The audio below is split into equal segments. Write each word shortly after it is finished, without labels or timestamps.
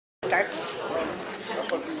start.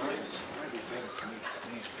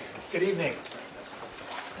 Good evening.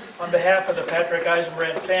 On behalf of the Patrick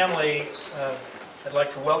Eisenbrandt family, I'd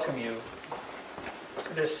like to welcome you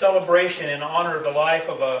to this celebration in honor of the life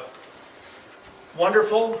of a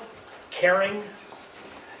wonderful, caring,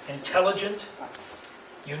 intelligent,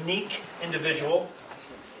 unique individual,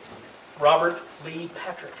 Robert Lee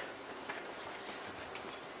Patrick.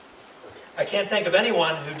 I can't think of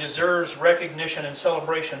anyone who deserves recognition and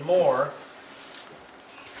celebration more.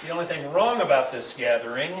 The only thing wrong about this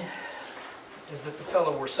gathering is that the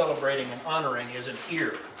fellow we're celebrating and honoring isn't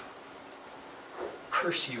here.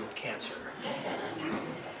 Curse you, cancer.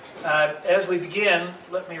 As we begin,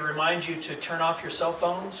 let me remind you to turn off your cell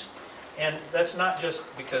phones. And that's not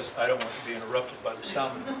just because I don't want to be interrupted by the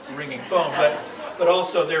sound of the ringing phone, but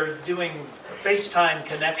also they're doing a FaceTime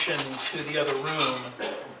connection to the other room,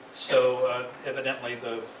 so evidently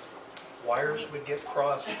the wires would get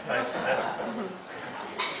crossed.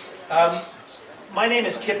 My name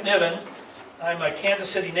is Kip Niven. I'm a Kansas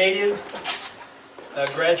City native, a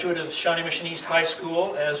graduate of Shawnee Mission East High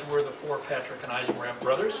School, as were the four Patrick and Eisenbrandt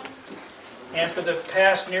brothers. And for the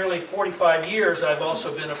past nearly 45 years, I've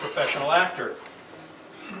also been a professional actor.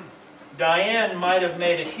 Diane might have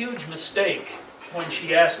made a huge mistake when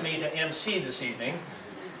she asked me to MC this evening.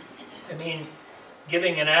 I mean,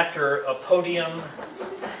 giving an actor a podium,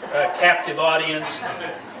 a captive audience,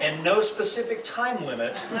 and no specific time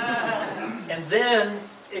limit, and then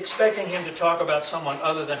expecting him to talk about someone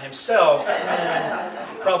other than himself,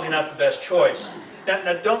 probably not the best choice.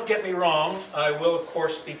 Now, don't get me wrong, I will of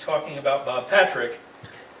course be talking about Bob Patrick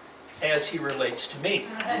as he relates to me.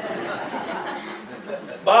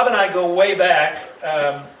 Bob and I go way back,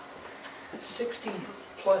 60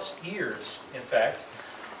 plus years in fact,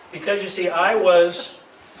 because you see I was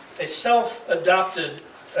a self-adopted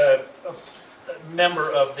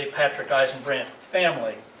member of the Patrick Eisenbrandt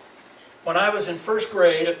family. When I was in first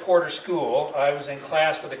grade at Porter School, I was in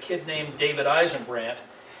class with a kid named David Eisenbrandt.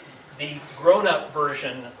 The grown-up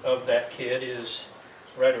version of that kid is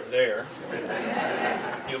right over there.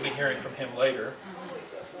 You'll be hearing from him later.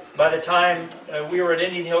 By the time we were at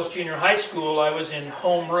Indian Hills Junior High School, I was in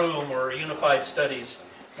homeroom or unified studies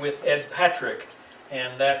with Ed Patrick,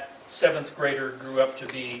 and that 7th grader grew up to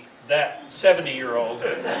be that 70-year-old.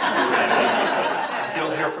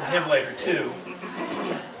 You'll hear from him later too.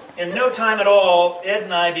 In no time at all, Ed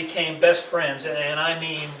and I became best friends, and I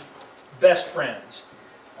mean best friends.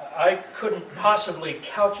 I couldn't possibly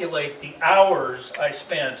calculate the hours I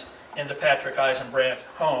spent in the Patrick Eisenbrandt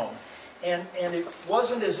home. And it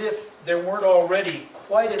wasn't as if there weren't already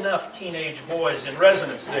quite enough teenage boys in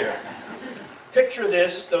residence there. Picture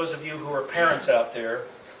this, those of you who are parents out there,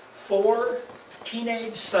 4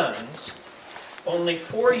 teenage sons, only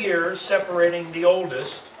 4 years separating the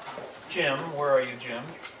oldest, Jim, where are you, Jim?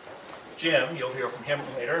 Jim, you'll hear from him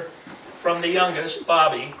later, from the youngest,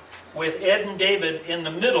 Bobby, with Ed and David in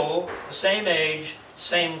the middle, the same age,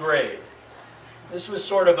 same grade. This was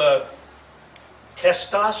sort of a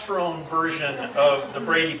testosterone version of the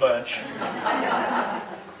Brady Bunch.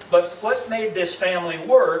 But what made this family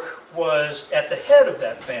work was, at the head of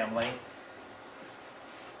that family,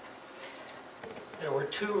 there were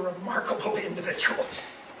 2 remarkable individuals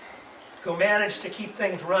who managed to keep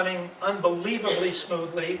things running unbelievably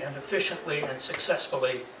smoothly and efficiently and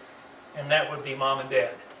successfully, and that would be Mom and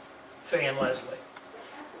Dad, Fay and Leslie.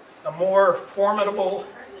 A more formidable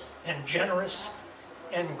and generous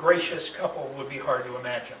and gracious couple would be hard to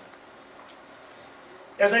imagine.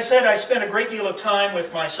 As I said, I spent a great deal of time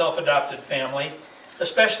with my self-adopted family,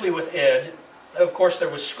 especially with Ed. Of course, there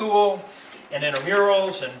was school and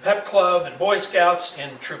intramurals and pep club and Boy Scouts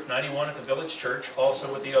in Troop 91 at the village church,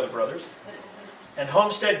 also with the other brothers, and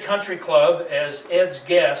Homestead Country Club as Ed's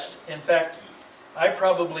guest. In fact, I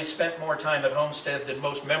probably spent more time at Homestead than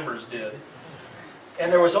most members did.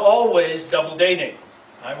 And there was always double dating.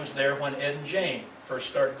 I was there when Ed and Jane first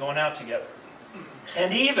started going out together.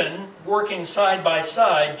 And even working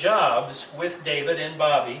side-by-side jobs with David and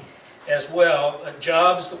Bobby as well,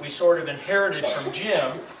 jobs that we sort of inherited from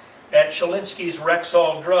Jim at Shalinsky's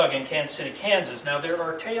Rexall Drug in Kansas City, Kansas. Now there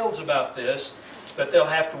are tales about this, but they'll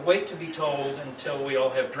have to wait to be told until we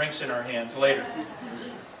all have drinks in our hands later.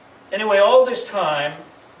 Anyway, all this time,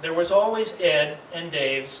 there was always Ed and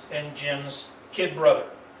Dave's and Jim's kid brother,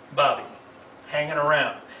 Bobby, hanging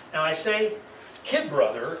around. Now I say kid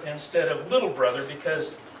brother instead of little brother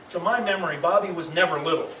because, to my memory, Bobby was never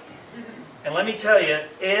little. And let me tell you,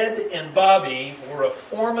 Ed and Bobby were a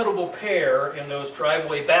formidable pair in those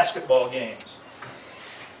driveway basketball games.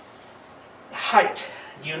 Height,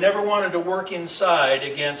 you never wanted to work inside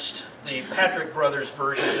against the Patrick brothers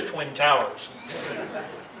version of the Twin Towers.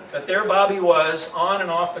 But there Bobby was, on and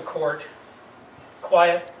off the court,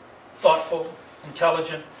 quiet, thoughtful,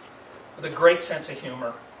 intelligent, with a great sense of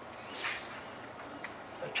humor.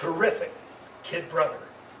 A terrific kid brother.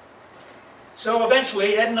 So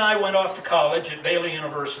eventually, Ed and I went off to college at Baylor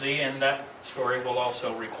University, and that story will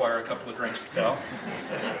also require a couple of drinks to tell.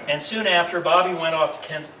 And soon after, Bobby went off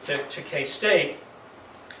to K-State.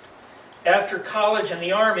 After college and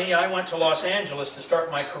the Army, I went to Los Angeles to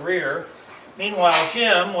start my career. Meanwhile,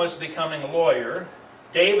 Jim was becoming a lawyer.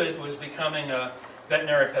 David was becoming a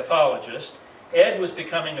veterinary pathologist. Ed was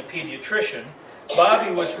becoming a pediatrician.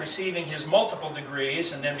 Bobby was receiving his multiple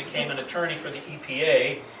degrees and then became an attorney for the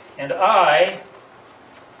EPA. And I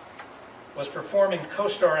was performing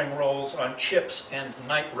co-starring roles on Chips and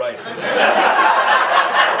Knight Rider.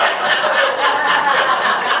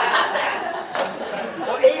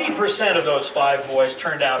 Well, 80% of those 5 boys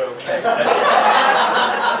turned out okay.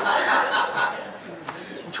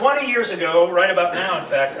 20 years ago, right about now in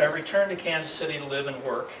fact, I returned to Kansas City to live and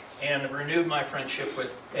work and renewed my friendship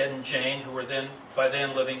with Ed and Jane, who were by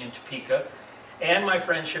then living in Topeka, and my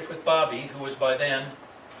friendship with Bobby, who was by then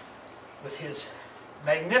with his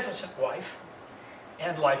magnificent wife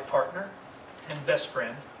and life partner and best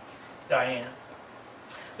friend, Diane.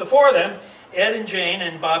 The 4 of them, Ed and Jane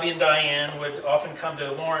and Bobby and Diane, would often come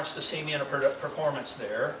to Lawrence to see me in a performance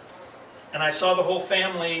there. And I saw the whole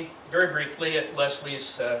family very briefly at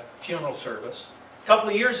Leslie's funeral service. A couple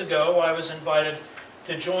of years ago, I was invited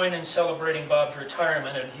to join in celebrating Bob's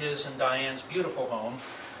retirement at his and Diane's beautiful home,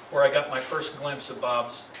 where I got my first glimpse of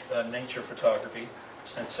Bob's nature photography.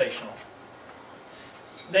 Sensational.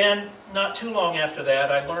 Then, not too long after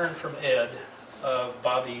that, I learned from Ed of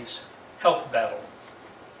Bobby's health battle.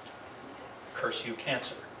 Curse you,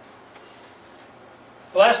 cancer.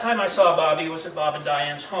 The last time I saw Bobby was at Bob and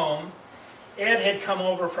Diane's home. Ed had come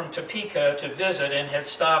over from Topeka to visit and had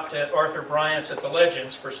stopped at Arthur Bryant's at the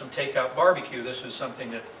Legends for some takeout barbecue. This was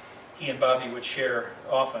something that he and Bobby would share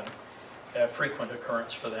often, a frequent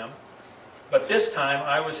occurrence for them. But this time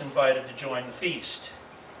I was invited to join the feast.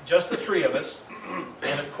 Just the 3 of us,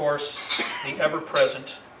 and of course, the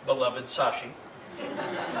ever-present, beloved Sashi.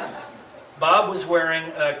 Bob was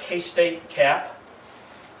wearing a K-State cap.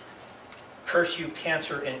 Curse you,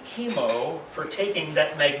 cancer and chemo, for taking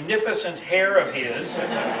that magnificent hair of his,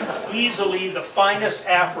 easily the finest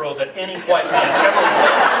afro that any white man ever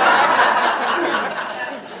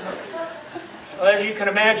wore. Well, as you can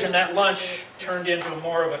imagine, that lunch turned into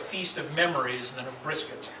more of a feast of memories than a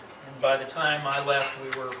brisket. And by the time I left, we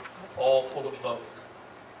were all full of both.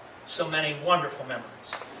 So many wonderful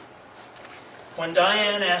memories. When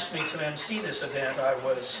Diane asked me to MC this event, I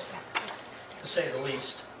was, to say the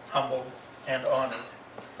least, humbled and honored.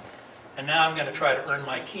 And now I'm going to try to earn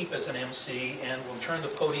my keep as an MC, and we'll turn the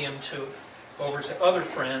podium over to other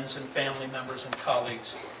friends and family members and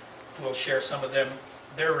colleagues who will share some of their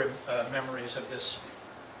memories of this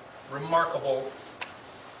remarkable,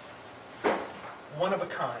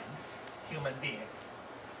 one-of-a-kind human being,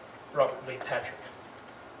 Robert Lee Patrick.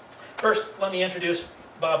 First, let me introduce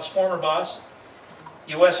Bob's former boss,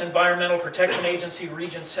 U.S. Environmental Protection Agency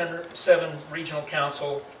Region 7 Regional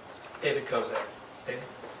Counsel, David Cozad. David?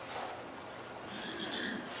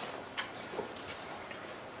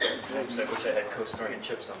 I wish I had co-starring and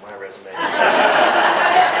Chips on my resume.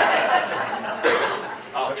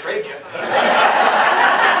 I'll trade you.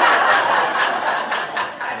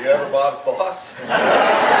 You ever Bob's boss?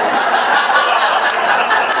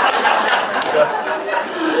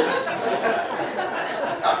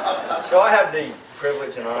 So I have the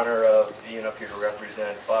privilege and honor of being up here to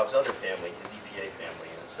represent Bob's other family, his EPA family.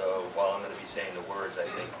 And so while I'm going to be saying the words, I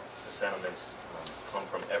think the sentiments come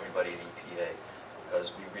from everybody at EPA,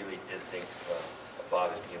 because we really did think of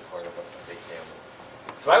Bob as being part of a big family.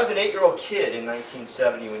 So I was an 8-year-old kid in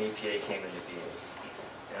 1970 when EPA came into being.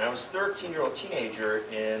 And I was a 13-year-old teenager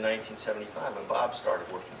in 1975 when Bob started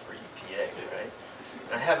working for EPA, right?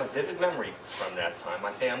 And I have a vivid memory from that time.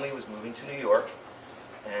 My family was moving to New York,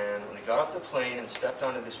 and when we got off the plane and stepped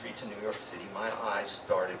onto the streets of New York City, my eyes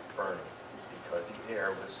started burning because the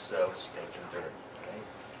air was so stinking dirty. Right?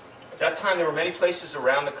 At that time, there were many places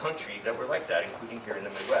around the country that were like that, including here in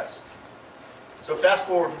the Midwest. So fast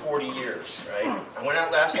forward 40 years, right? I went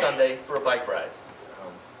out last Sunday for a bike ride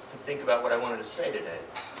to think about what I wanted to say today,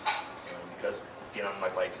 because being on my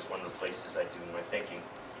bike is one of the places I do my thinking.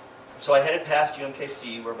 So I headed past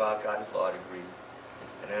UMKC, where Bob got his law degree,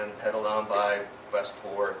 and then pedaled on by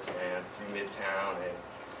Westport and through Midtown and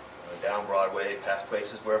down Broadway, past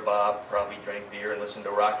places where Bob probably drank beer and listened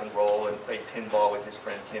to rock and roll and played pinball with his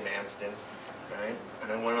friend Tim Amston, right?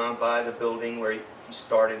 And I went on by the building where he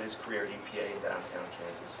started his career at EPA in downtown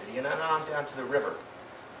Kansas City, and then on down to the river,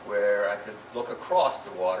 where I could look across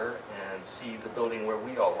the water and see the building where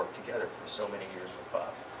we all worked together for so many years with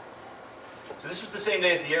Bob. So this was the same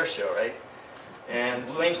day as the air show, right? And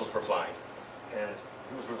Blue Angels were flying, and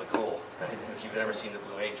it was really cool, right? If you've never seen the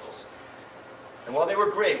Blue Angels. And while they were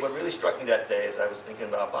great, what really struck me that day as I was thinking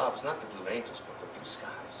about Bob was not the Blue Angels, but the blue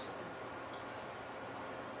skies.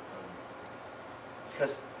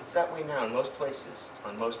 Because it's that way now in most places,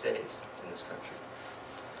 on most days in this country.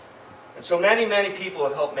 And so many, many people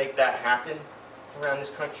have helped make that happen around this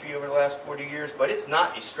country over the last 40 years, but it's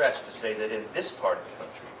not a stretch to say that in this part of the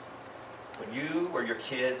country, when you or your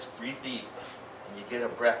kids breathe deep and you get a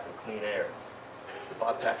breath of clean air,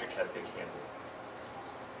 Bob Patrick had a big hand in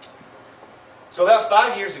it. So about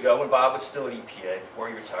 5 years ago, when Bob was still at EPA, before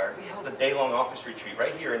he retired, we held a day-long office retreat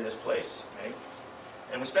right here in this place, right?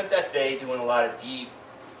 And we spent that day doing a lot of deep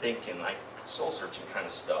thinking, like soul-searching kind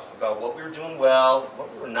of stuff about what we were doing well,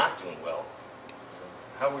 what we were not doing well,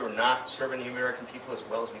 how we were not serving the American people as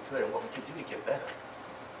well as we could, and what we could do to get better.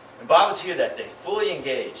 And Bob was here that day, fully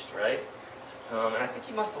engaged, right? And I think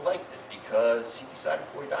he must have liked it because he decided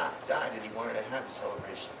before he died that he wanted to have a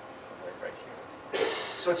celebration of life right here.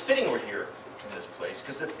 So it's fitting we're here in this place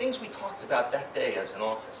because the things we talked about that day as an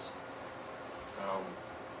office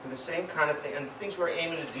were the same kind of thing, and the things we're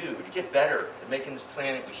aiming to do to get better at making this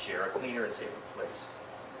planet we share a cleaner and safer place.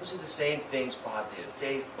 Those are the same things Bob did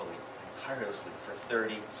faithfully and tirelessly for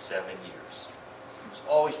 37 years. He was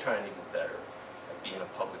always trying to get better at being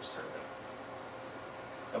a public servant.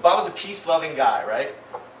 Now, Bob was a peace-loving guy, right?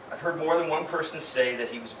 I've heard more than one person say that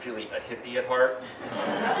he was really a hippie at heart.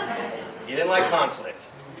 He didn't like conflict.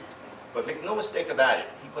 But make no mistake about it,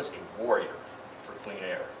 he was a warrior for clean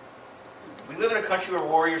air. We live in a country where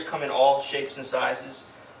warriors come in all shapes and sizes.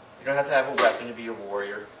 You don't have to have a weapon to be a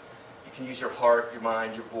warrior. You can use your heart, your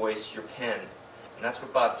mind, your voice, your pen. And that's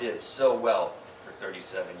what Bob did so well for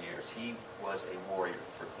 37 years. He was a warrior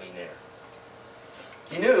for clean air.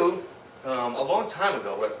 He knew a long time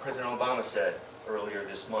ago what President Obama said earlier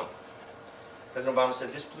this month. President Obama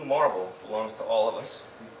said, "This blue marble belongs to all of us.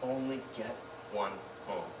 We only get one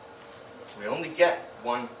home. We only get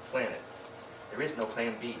one planet. There is no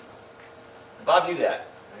plan B." And Bob knew that.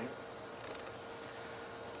 Right?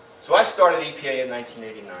 So I started EPA in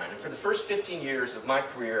 1989, and for the first 15 years of my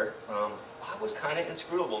career, Bob was kind of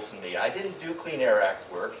inscrutable to me. I didn't do Clean Air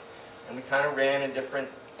Act work, and we kind of ran in different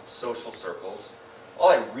social circles. All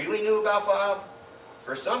I really knew about Bob,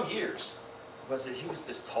 for some years, was that he was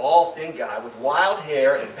this tall, thin guy with wild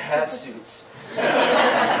hair and bad suits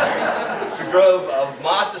who drove a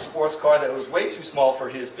Mazda sports car that was way too small for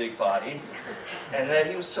his big body, and that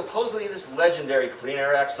he was supposedly this legendary Clean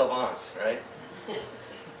Air Act savant, right?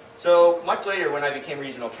 So much later, when I became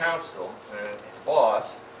regional counsel, his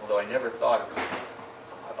boss, although I never thought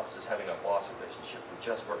of us as having a boss relationship, we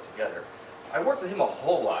just worked together, I worked with him a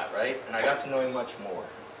whole lot, right? And I got to know him much more.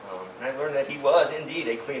 And I learned that he was indeed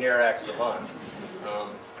a Clean Air Act savant. I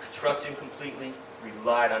trusted him completely,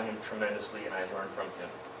 relied on him tremendously, and I learned from him.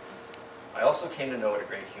 I also came to know what a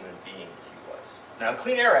great human being he was. Now,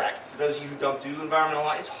 Clean Air Act, for those of you who don't do environmental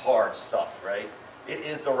law, it's hard stuff, right? It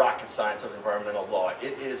is the rocket science of environmental law.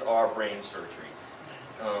 It is our brain surgery.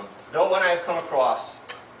 No one I have come across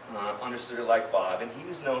understood it like Bob, and he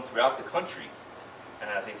was known throughout the country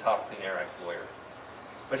as a top Clean Air Act lawyer.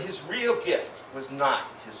 But his real gift was not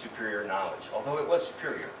his superior knowledge, although it was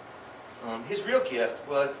superior. His real gift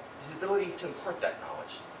was his ability to impart that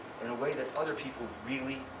knowledge in a way that other people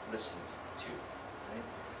really listened to. Right?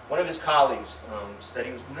 One of his colleagues said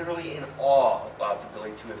he was literally in awe of Bob's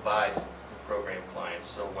ability to advise the program clients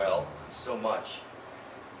so well and so much.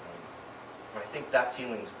 And I think that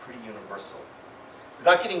feeling was pretty universal.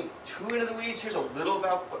 Without getting too into the weeds, here's a little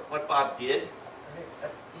about what Bob did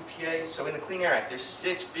at EPA. So in the Clean Air Act, there's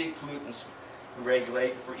 6 big pollutants we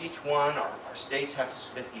regulate. For each one, our states have to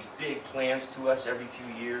submit these big plans to us every few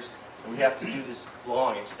years, and we have to do this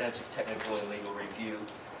long, extensive technical and legal review.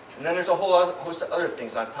 And then there's a whole host of other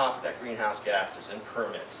things on top of that, greenhouse gases and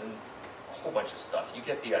permits and a whole bunch of stuff. You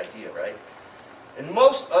get the idea, right? In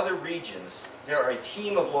most other regions, there are a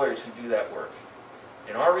team of lawyers who do that work.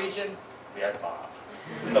 In our region, we had Bob.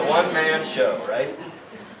 The one-man show, right?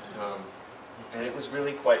 And it was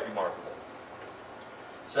really quite remarkable.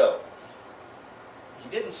 So, he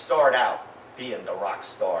didn't start out being the rock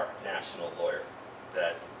star national lawyer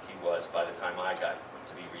that he was by the time I got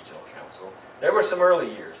to be regional counsel. There were some early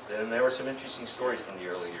years, and there were some interesting stories from the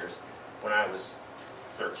early years when I was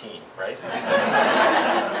 13, right?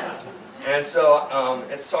 And so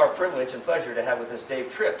it's our privilege and pleasure to have with us Dave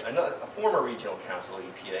Tripp, a former regional counsel at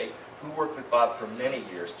EPA, who worked with Bob for many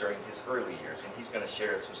years during his early years, and he's going to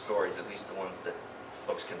share some stories, at least the ones that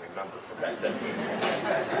folks can remember from back then.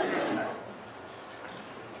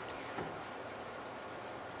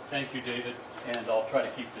 Thank you, David, and I'll try to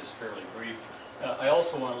keep this fairly brief. I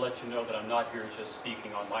also want to let you know that I'm not here just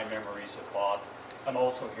speaking on my memories of Bob. I'm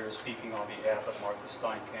also here speaking on behalf of Martha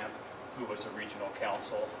Steinkamp, who was a regional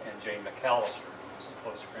counsel, and Jane McAllister, who was a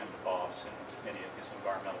close friend of Bob's in many of his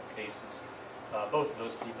environmental cases. Both of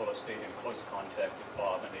those people have stayed in close contact with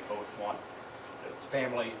Bob, and they both want the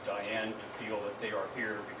family, Diane, to feel that they are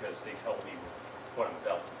here because they helped me with what I'm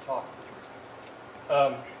about to talk through.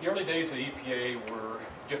 The early days of EPA were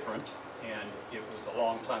different, and it was a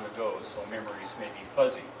long time ago, so memories may be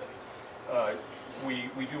fuzzy. But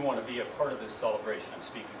we do want to be a part of this celebration. I'm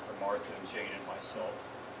speaking for Martha and Jane and myself,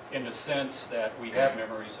 in the sense that we have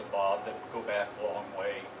memories of Bob that go back a long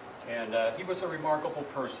way. And he was a remarkable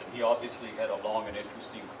person. He obviously had a long and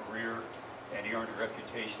interesting career, and he earned a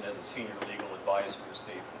reputation as a senior legal advisor, as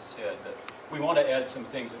David has said. But we want to add some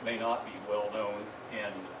things that may not be well known.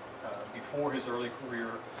 And before his early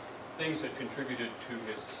career, things that contributed to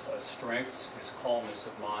his strengths, his calmness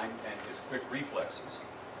of mind, and his quick reflexes.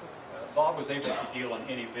 Bob was able to deal in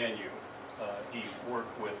any venue. He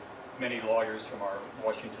worked with many lawyers from our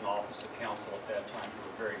Washington office of counsel at that time who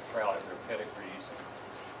were very proud of their pedigrees.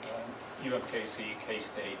 UMKC,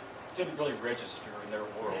 K-State, didn't really register in their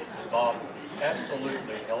world. Bob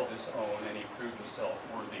absolutely held his own, and he proved himself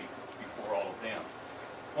worthy before all of them.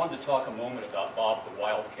 I wanted to talk a moment about Bob the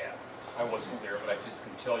Wildcat. I wasn't there, but I just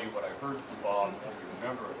can tell you what I heard from Bob and what we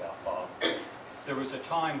remember about Bob. There was a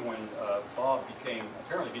time when Bob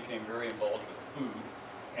apparently became very involved with food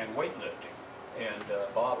and weightlifting. And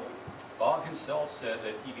Bob himself said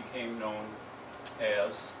that he became known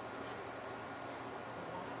as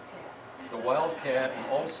the Wildcat, and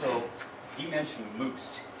also he mentioned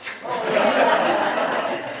moose.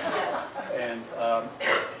 And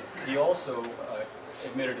he also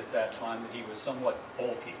admitted at that time that he was somewhat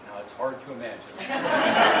bulky. Now, it's hard to imagine.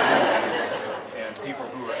 And people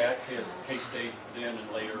who were at K-State then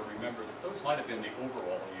and later remember that those might have been the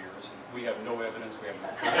overall years, and we have no evidence. We have no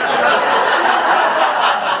evidence.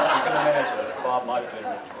 You can imagine that Bob might have been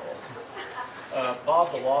in overalls. Bob,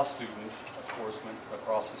 the law student, of course, went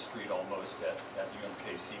across the street almost at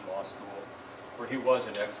UMKC Law School, where he was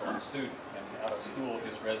an excellent student. And out of school,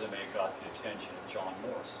 his resume got the attention of John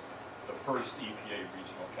Morse, the first EPA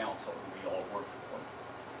regional counsel who we all worked for.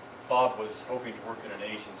 Bob was hoping to work in an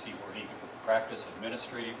agency where he could practice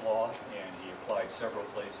administrative law, and he applied several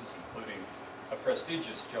places, including a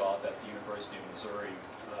prestigious job at the University of Missouri,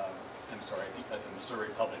 at the Missouri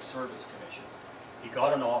Public Service Commission. He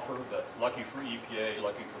got an offer, but lucky for EPA,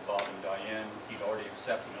 lucky for Bob and Diane, he'd already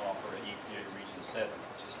accepted an offer at EPA Region 7,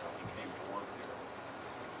 which is how he came to work there.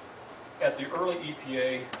 At the early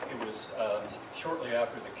EPA, it was shortly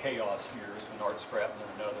after the chaos years when Art Stratton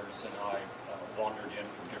and others and I wandered in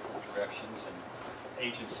from different directions, and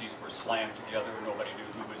agencies were slammed together. Nobody knew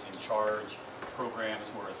who was in charge.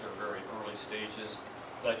 Programs were at their very early stages.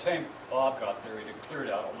 By the time Bob got there, it had cleared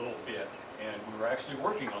out a little bit, and we were actually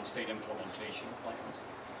working on state implementation plans.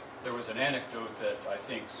 There was an anecdote that I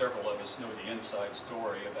think several of us know the inside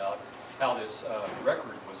story about how this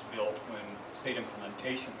record was built when state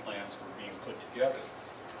implementation plans were being put together.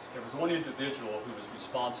 There was one individual who was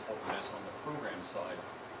responsible for this on the program side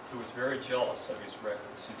who was very jealous of his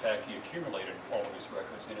records. In fact, he accumulated all of his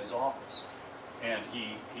records in his office. And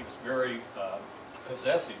he was very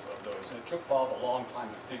possessive of those. And it took Bob a long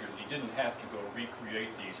time to figure that he didn't have to go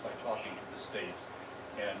recreate these by talking to the states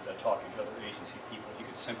and talking to other agency people. He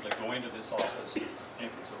could simply go into this office, and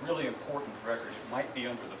if it was a really important record, it might be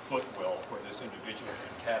under the footwell where this individual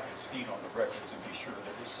could tap his feet on the records and be sure that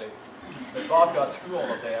it was safe. But Bob got through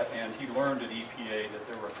all of that, and he learned at EPA that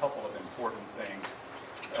there were a couple of important things.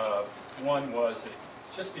 One was that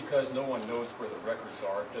just because no one knows where the records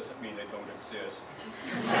are doesn't mean they don't exist.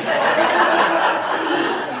 And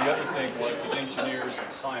the other thing was that engineers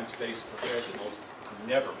and science-based professionals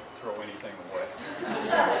never throw anything away.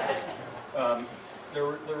 There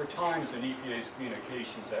were times in EPA's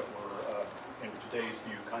communications that were, in today's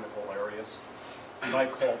view, kind of hilarious. You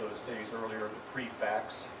might call those days earlier the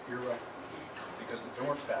pre-fax era, because there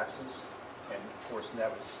weren't faxes, and of course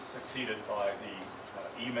that was succeeded by the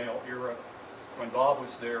email era. When Bob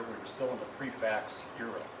was there, we were still in the pre-fax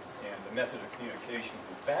era, and the method of communication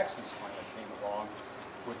when faxes finally came along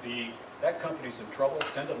would be, that company's in trouble,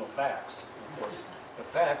 send them a fax. Of course, The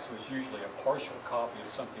fax was usually a partial copy of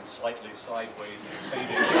something slightly sideways and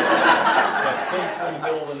faded that came through in the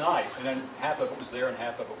middle of the night, and then half of it was there and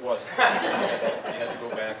half of it wasn't. So you had to go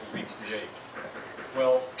back and recreate.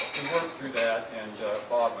 Well, we worked through that, and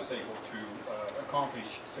Bob was able to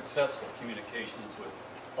accomplish successful communications with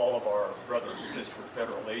all of our brother and sister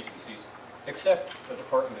federal agencies, except the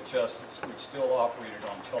Department of Justice, which still operated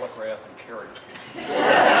on telegraph and carrier pigeon.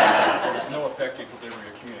 There was no effective delivery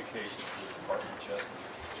of communications with the Department of Justice.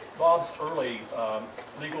 Bob's early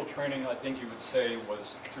legal training, I think you would say,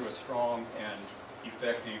 was through a strong and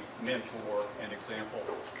effective mentor and example,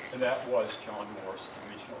 and that was John Morse,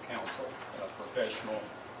 the regional counsel, a professional,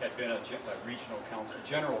 had been a regional counsel,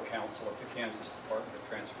 general counsel at the Kansas Department of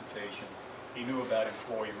Transportation. He knew about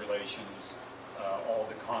employee relations, all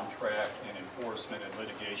the contract and enforcement and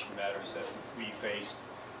litigation matters that we faced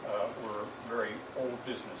were very old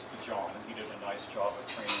business to John, and he did a nice job of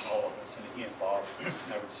training all of us, and he and Bob,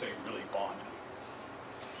 I would say, really bonded.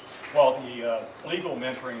 While the legal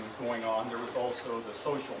mentoring was going on, there was also the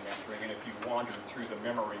social mentoring, and if you wandered through the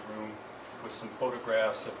memory room with some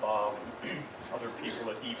photographs of Bob and other people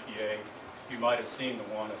at EPA, you might have seen the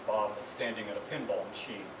one of Bob standing at a pinball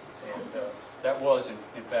machine. And that was,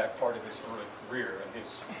 in fact, part of his early career, and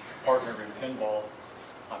his partner in pinball,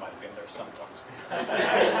 I might have been there sometimes,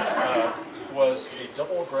 was a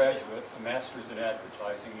double graduate, a master's in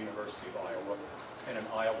advertising, University of Iowa, and an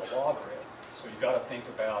Iowa law grad. So you got to think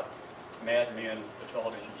about Mad Men, the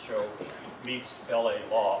television show, meets LA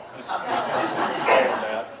Law. This person was all of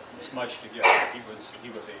that smudged together. He was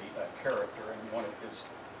a character, and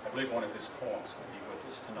I believe one of his poems will be with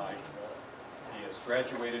us tonight. He has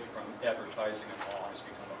graduated from advertising and law and has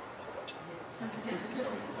become a poet. So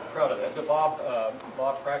I'm proud of that. But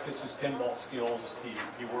Bob practiced his pinball skills.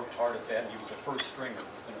 He worked hard at that, and he was a first stringer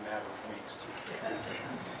within a matter of weeks.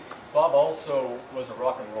 Bob also was a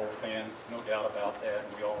rock and roll fan, no doubt about that,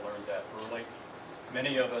 and we all learned that early.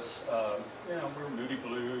 Many of us, we were Moody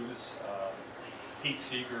Blues, Pete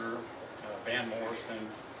Seeger, Van Morrison.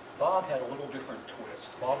 Bob had a little different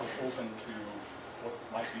twist. Bob was open to what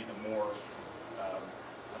might be the more,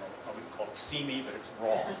 I wouldn't call it seamy, but it's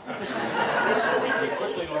raw. We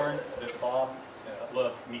quickly learned that Bob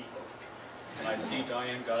loved meatloaf. And I see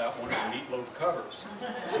Diane got out one of the meatloaf covers.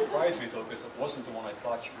 It surprised me, though, because it wasn't the one I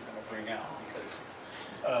thought you were going to bring out. Because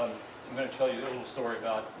I'm going to tell you a little story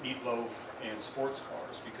about meatloaf and sports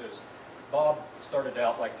cars. Because Bob started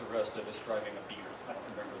out like the rest of us driving a Beater. I don't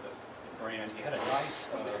remember the brand. He had a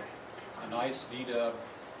nice Vita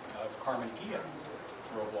Carmen Ghia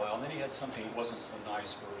for a while, and then he had something that wasn't so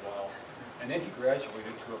nice for a while. And then he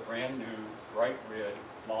graduated to a brand new bright red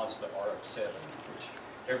Mazda RX-7, which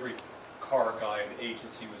every car guy in the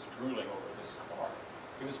agency was drooling over this car.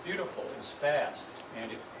 It was beautiful, it was fast,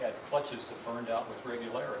 and it had clutches that burned out with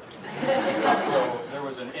regularity. So there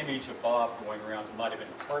was an image of Bob going around that might have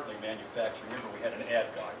been partly manufactured. Remember, we had an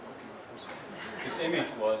ad guy working with us. This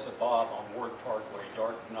image was of Bob on Ward Parkway,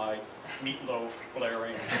 dark night, meatloaf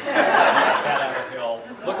blaring, bat out of hell,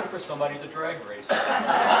 looking for somebody to drag race.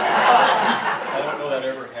 I don't know that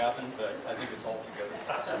ever happened, but I think it's altogether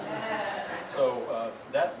possible. So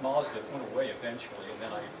that Mazda went away eventually, and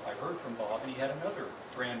then I heard from Bob, and he had another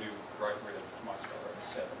brand new bright red Mazda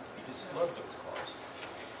RX-7. He just loved those cars.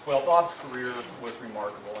 Well, Bob's career was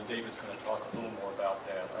remarkable, and David's going to talk a little more about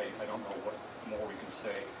that. I don't know what more we can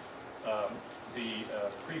say. The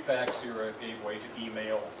pre-fax era gave way to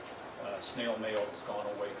email. Snail mail has gone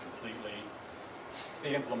away completely.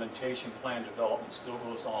 The implementation plan development still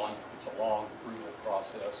goes on. It's a long, brutal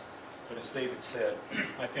process. But as David said,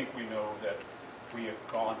 I think we know that we have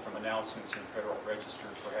gone from announcements in Federal Register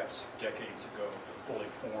perhaps decades ago to fully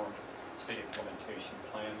formed state implementation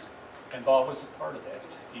plans. And Bob was a part of that.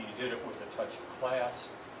 He did it with a touch of class.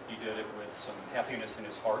 He did it with some happiness in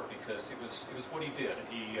his heart because it was what he did.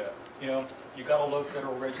 He, you got to love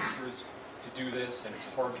Federal Registers to do this, and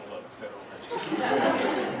it's hard to love Federal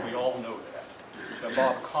Registers. We all know that. But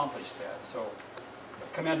Bob accomplished that, so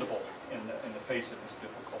commendable in the face of his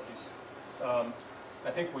difficulties. I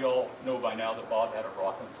think we all know by now that Bob had a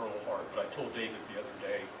rock and roll heart, but I told David the other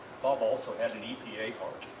day, Bob also had an EPA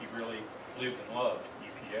heart. He really lived and loved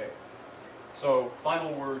EPA. So,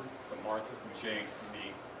 final word from Martha, from Jane, from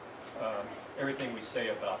me. Everything we say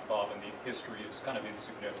about Bob and the history is kind of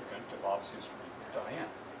insignificant to Bob's history with Diane.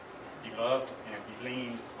 He loved and he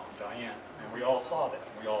leaned on Diane, and we all saw that.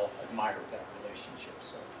 We all admired that relationship.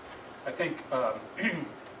 So, I think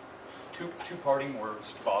two parting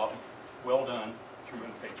words to Bob. Well done, true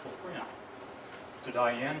and faithful friend. To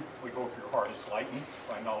Diane, we hope your heart is lightened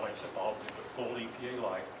by knowledge that Bob lived a full EPA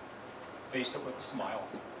life, faced it with a smile,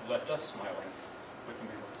 left us smiling, with the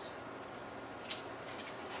members.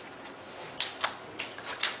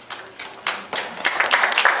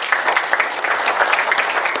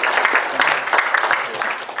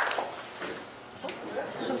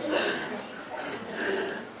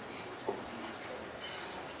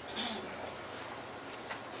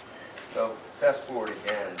 So fast forward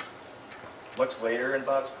again, much later in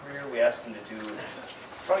Bob's career, we asked him to do,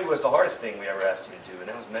 probably was the hardest thing we ever asked him to do, and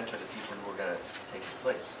that was mentor the people who were going to take his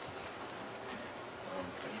place.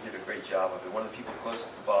 But he did a great job of it. One of the people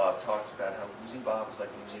closest to Bob talks about how losing Bob was like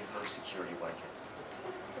losing her security blanket.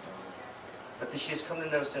 But that she has come to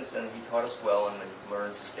know since then that he taught us well and that we've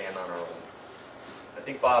learned to stand on our own. I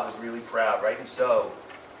think Bob was really proud, rightly so,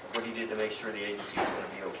 of what he did to make sure the agency was going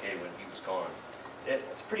to be okay when he was gone.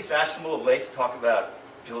 It's pretty fashionable of late to talk about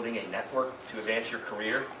building a network to advance your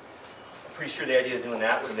career. I'm pretty sure the idea of doing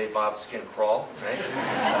that would have made Bob's skin crawl,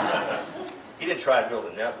 right? He didn't try to build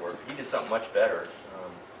a network. He did something much better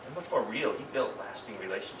and much more real. He built lasting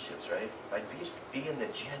relationships, right? By being the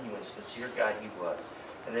genuine, sincere guy he was.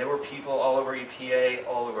 And there were people all over EPA,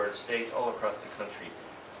 all over the states, all across the country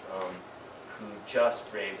who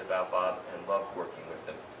just raved about Bob and loved working with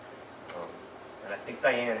him. And I think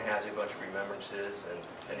Diane has a bunch of remembrances, and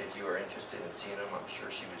if any of you are interested in seeing them, I'm sure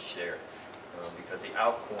she would share. Because the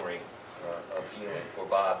outpouring of feeling for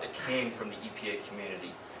Bob that came from the EPA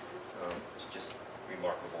community is just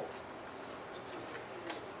remarkable.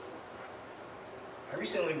 I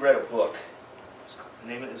recently read a book. The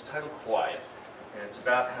name of it is titled Quiet, and it's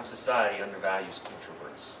about how society undervalues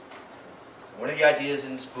introverts. One of the ideas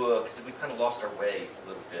in this book is that we've kind of lost our way a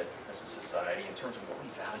little bit as a society in terms of what we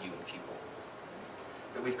value in people.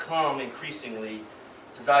 That we've come increasingly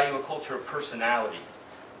to value a culture of personality,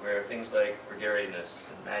 where things like gregariousness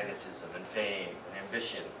and magnetism and fame and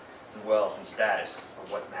ambition and wealth and status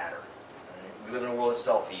are what matter. Right? We live in a world of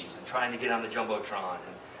selfies and trying to get on the Jumbotron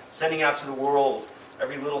and sending out to the world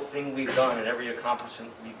every little thing we've done and every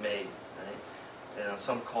accomplishment we've made. Right? And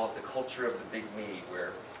some call it the culture of the big me,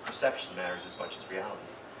 where perception matters as much as reality.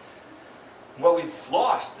 And what we've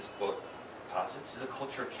lost, this book posits, is a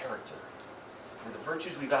culture of character, where the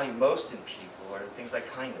virtues we value most in people are things like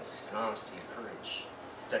kindness and honesty and courage,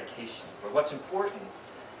 dedication, where what's important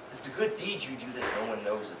is the good deeds you do that no one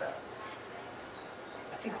knows about.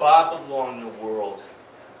 I think Bob belonged in a world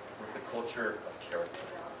with the culture of character,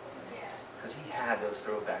 because he had those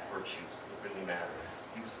throwback virtues that really mattered.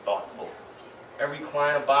 He was thoughtful. Every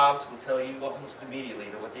client of Bob's will tell you almost immediately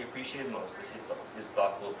that what they appreciated most was his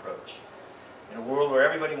thoughtful approach. In a world where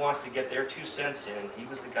everybody wants to get their 2 cents in, he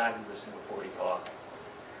was the guy who listened before he talked,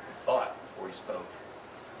 and thought before he spoke.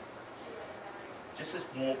 Just as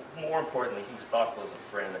more importantly, he was thoughtful as a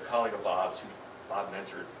friend. A colleague of Bob's, who Bob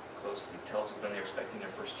mentored closely, tells of when they were expecting their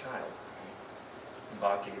first child. And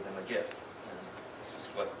Bob gave them a gift. And this is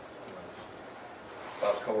what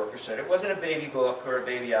Bob's co-worker said. It wasn't a baby book or a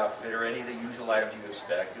baby outfit or any of the usual items you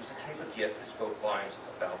expect. It was the type of gift that spoke volumes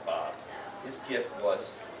about Bob. His gift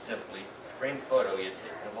was simply a framed photo he had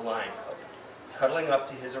taken of a lion cub, cuddling up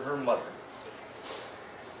to his or her mother,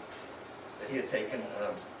 that he had taken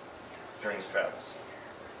during his travels.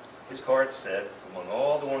 His card said, among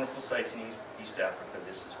all the wonderful sights in East Africa,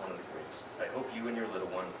 this is one of the greatest. I hope you and your little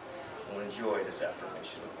one will enjoy this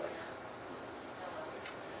affirmation of life.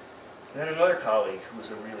 And then another colleague, who was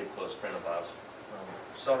a really close friend of Bob's,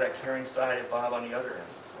 saw that caring side of Bob on the other end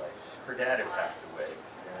of life. Her dad had passed away,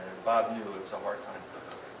 and Bob knew it was a hard time for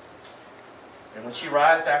her. And when she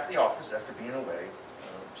arrived back at the office after being away,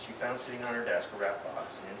 she found sitting on her desk a wrapped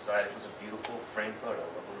box, and inside it was a beautiful framed photo of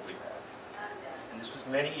a lily pad. And this was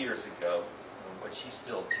many years ago, but she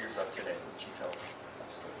still tears up today when she tells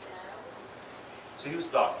that story. So he was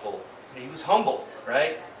thoughtful, and he was humble,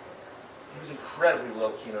 right? He was incredibly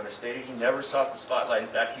low-key and understated. He never sought the spotlight. In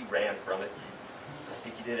fact, he ran from it. I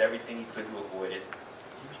think he did everything he could to avoid it.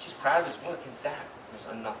 He was just proud of his work, and that was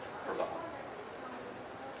enough for Bob.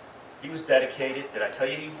 He was dedicated. Did I tell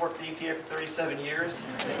you he worked at EPA for 37 years?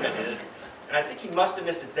 I think I did. And I think he must have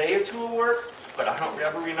missed a day or two of work, but I don't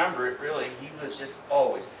ever remember it, really. He was just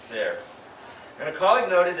always there. And a colleague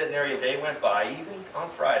noted that nary a day went by, even on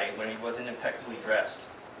Friday, when he wasn't impeccably dressed.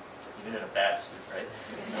 Even in a bad suit, right?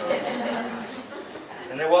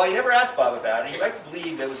 And then while he never asked Bob about it, he liked to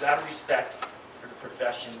believe it was out of respect for the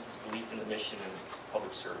profession, his belief in the mission, and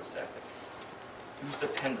public service ethic. He was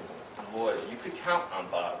dependable and loyal. You could count on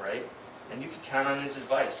Bob, right? And you could count on his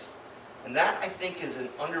advice. And that, I think, is an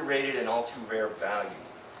underrated and all too rare value.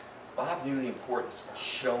 Bob knew the importance of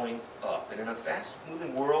showing up. And in a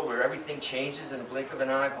fast-moving world where everything changes in the blink of an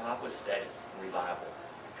eye, Bob was steady and reliable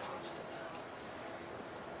and constant.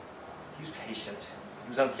 He was patient. He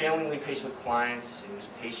was unfailingly patient with clients. He was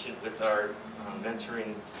patient with our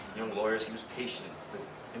mentoring young lawyers. He was patient with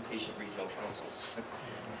impatient regional counsels.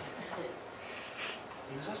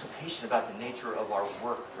 He was also patient about the nature of our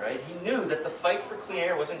work, right? He knew that the fight for clean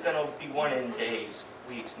air wasn't going to be won in days,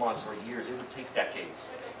 weeks, months, or years. It would take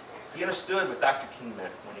decades. He understood what Dr. King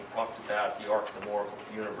meant when he talked about the arc of the moral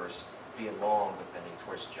universe being long but bending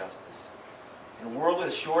towards justice. In a world with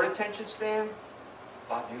a short attention span,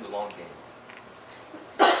 Bob knew the long game.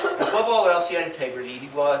 Above all else, he had integrity. He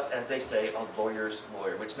was, as they say, a lawyer's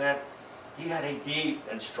lawyer, which meant he had a deep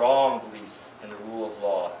and strong belief in the rule of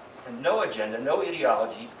law, and no agenda, no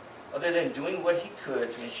ideology, other than doing what he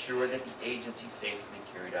could to ensure that the agency faithfully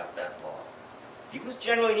carried out that law. He was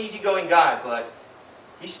generally an easygoing guy, but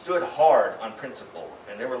he stood hard on principle,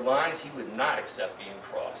 and there were lines he would not accept being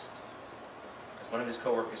crossed. As one of his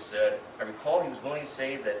coworkers said, I recall he was willing to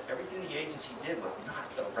say that everything the agency did was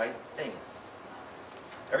not the right thing.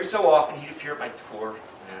 Every so often, he'd appear at my tour,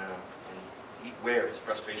 and he'd wear his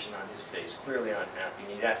frustration on his face, clearly unhappy,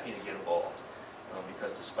 and he'd ask me to get involved.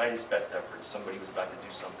 Because despite his best efforts, somebody was about to do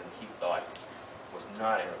something he thought was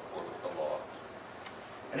not in accord with the law.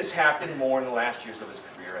 And this happened more in the last years of his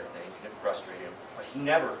career, I think, and it frustrated him. But he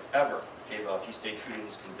never, ever gave up. He stayed true to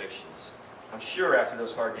his convictions. I'm sure after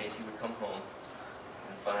those hard days, he would come home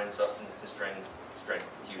and find sustenance and strength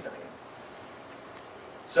with you, Diane.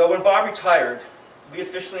 So when Bob retired, we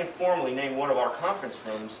officially and formally named one of our conference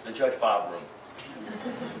rooms the Judge Bob Room.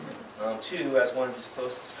 To, as one of his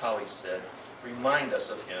closest colleagues said, remind us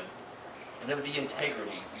of him and of the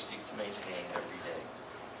integrity we seek to maintain every day.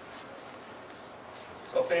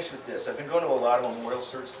 So I'll finish with this. I've been going to a lot of memorial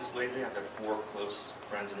services lately. I've had 4 close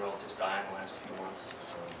friends and relatives die in the last few months.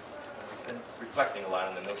 I've been reflecting a lot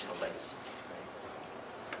on the notion of legacy.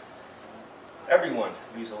 Everyone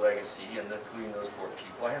leaves a legacy, and including those 4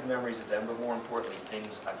 people. I have memories of them, but more importantly,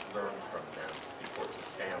 things I've learned from them. The importance of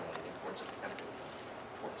family, the importance of empathy,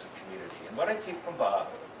 the importance of community. And what I take from Bob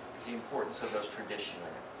is the importance of those traditional,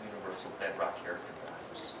 universal bedrock character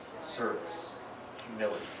values: service,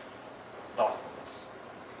 humility, thoughtfulness,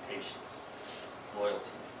 patience,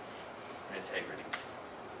 loyalty, and integrity.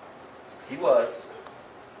 He was,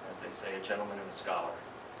 as they say, a gentleman and a scholar.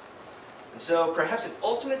 And so, perhaps an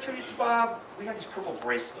ultimate tribute to Bob, we have these purple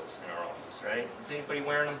bracelets in our office, right? Is anybody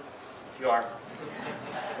wearing them? If you are.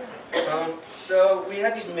 So, we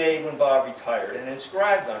had these made when Bob retired, and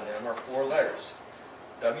inscribed on them are 4 letters.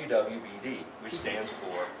 WWBD, which stands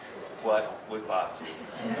for, what would Bob do?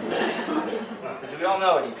 Because we all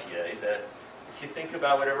know at EPA that if you think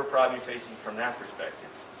about whatever problem you're facing from that perspective,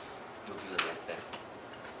 you'll do the right thing.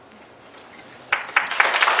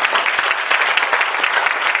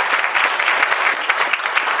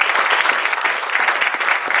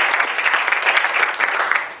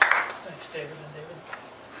 Thanks, David and David.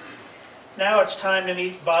 Now it's time to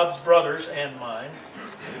meet Bob's brothers and mine.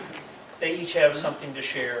 They each have something to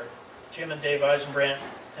share. Jim and Dave Eisenbrandt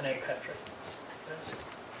and Ed Patrick. That's it.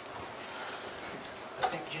 I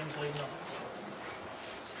think Jim's leading on.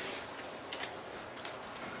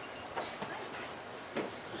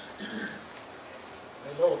 I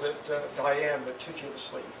know that Diane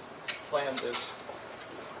meticulously planned this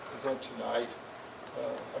event tonight.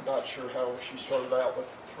 I'm not sure how she started out with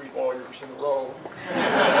 3 lawyers in a row.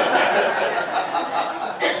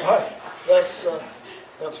 But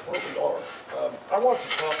that's where we are. I want to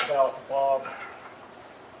talk about Bob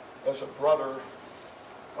as a brother,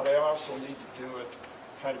 but I also need to do it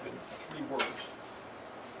kind of in 3 words.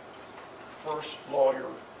 First, lawyer.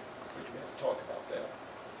 We do have to talk about that.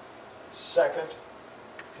 Second,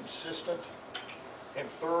 consistent. And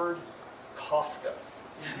third, Kafka.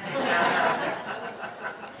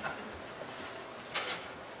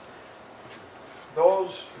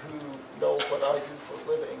 Those who know what I do for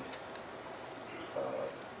a living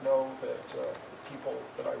know that the people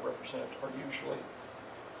that I represent are usually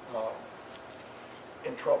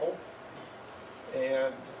in trouble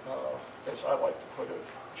and, as I like to put it,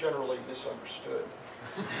 generally misunderstood.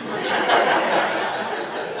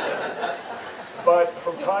 But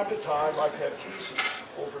from time to time, I've had cases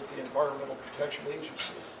over at the Environmental Protection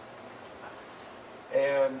Agency.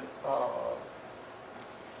 And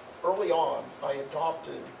early on, I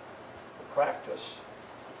adopted the practice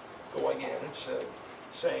of going in and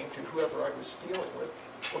saying to whoever I was dealing with,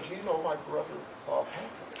 well, do you know my brother, Bob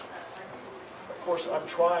Patrick? Of course,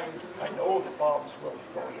 I know that Bob is well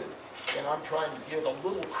regarded, and I'm trying to get a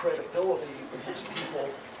little credibility with his people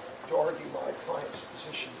to argue my client's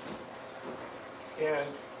position. And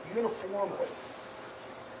uniformly,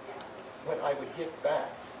 when I would get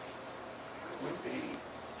back, would be,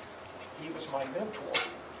 he was my mentor.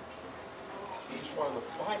 He's one of the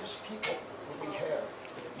finest people that we have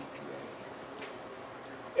at the EPA.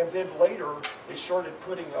 And then later, they started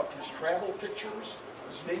putting up his travel pictures,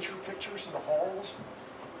 his nature pictures in the halls.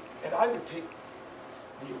 And I would take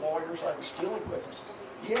the lawyers I was dealing with and say,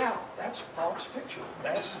 yeah, that's Bob's picture.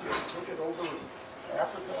 That's it. Took it over in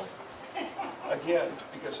Africa. Again,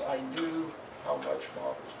 because I knew how much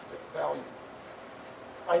Bob was valued.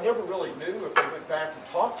 I never really knew if they went back and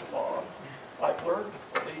talked to Bob. I've learned,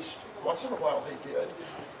 at least once in a while they did.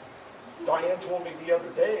 Diane told me the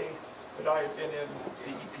other day that I had been in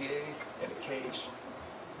the EPA in a case,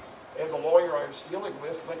 and the lawyer I was dealing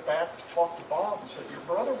with went back to talk to Bob and said, your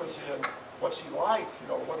brother was in, what's he like? You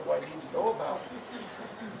know, what do I need to know about him?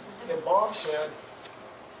 And Bob said,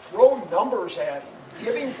 throw numbers at him,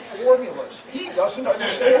 give him formulas. He doesn't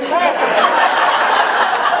understand that.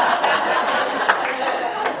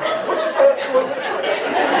 Which is absolutely true.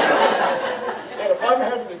 And if I'm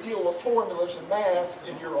having to deal with formulas and math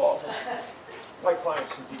in your office, my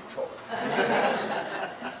client's in deep trouble.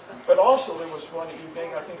 But also there was one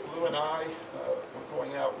evening, I think Lou and I were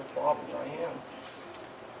going out with Bob and Diane.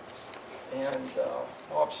 And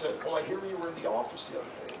Bob said, well, I hear you were in the office the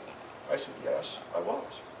other day. I said, yes, I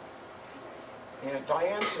was. And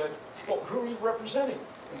Diane said, well, who are you representing?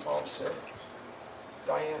 And Bob said,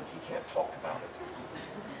 Diane, he can't talk about it.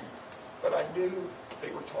 But I knew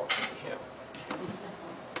they were talking to him.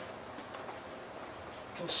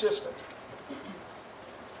 Consistent.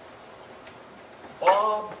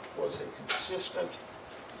 Bob was a consistent,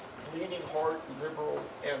 bleeding heart liberal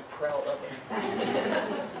and proud of it.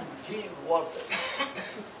 He loved it.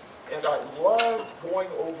 And I loved going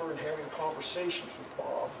over and having conversations with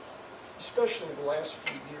Bob, especially in the last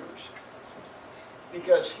few years,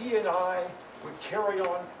 because he and I would carry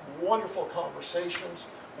on wonderful conversations.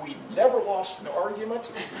 We never lost an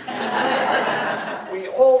argument. We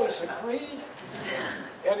always agreed,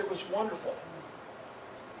 and it was wonderful.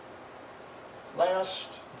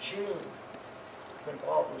 Last June, when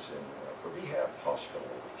Bob was in a rehab hospital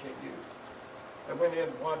at KU, I went in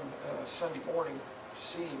one Sunday morning to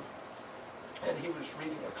see him, and he was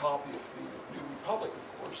reading a copy of the New Republic, of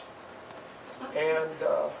course. And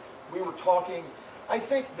we were talking, I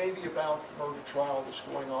think maybe about the murder trial that's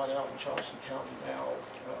going on out in Johnson County now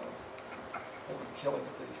over the killing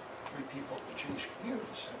of the 3 people at the Jewish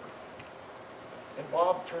Community Center. And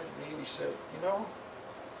Bob turned to me and he said, you know,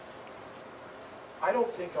 I don't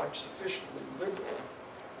think I'm sufficiently liberal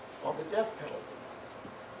on the death penalty.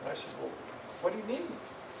 And I said, well, what do you mean?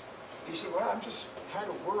 He said, well, I'm just kind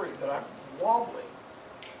of worried that I'm wobbling.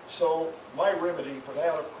 So my remedy for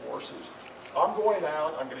that, of course, is I'm going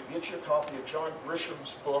out, I'm going to get you a copy of John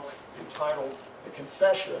Grisham's book entitled The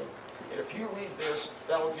Confession, and if you read this,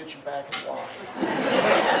 that'll get you back in line.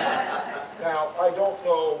 Now, I don't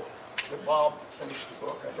know that Bob finished the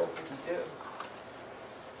book. I don't think he did.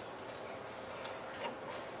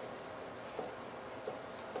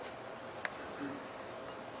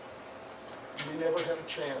 We never had a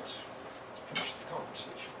chance to finish the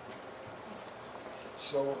conversation.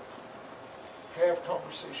 So, have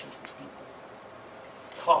conversations with people.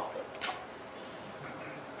 Kafka.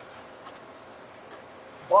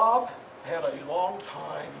 Bob had a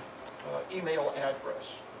long-time email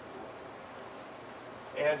address,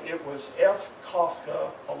 and it was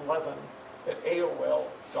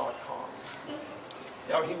fkafka11@AOL.com.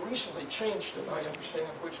 Now, he recently changed it, I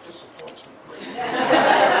understand, which disappoints me greatly.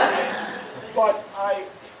 But I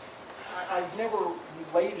never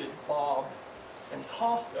related Bob and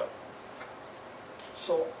Kafka,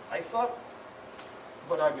 so I thought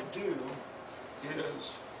what I would do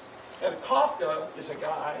is, and Kafka is a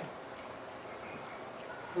guy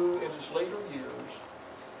who in his later years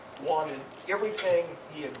wanted everything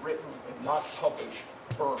he had written and not published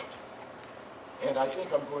burnt. And I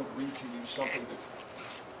think I'm going to read to you something that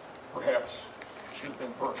perhaps should have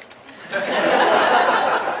been burnt.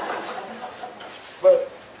 But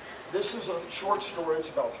this is a short story, it's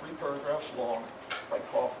about 3 paragraphs long, by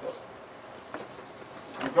Kafka.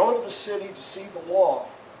 You go to the city to see the law.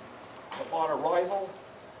 Upon arrival,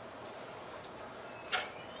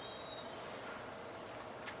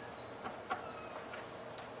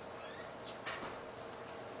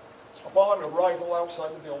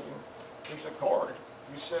 outside the building, there's a guard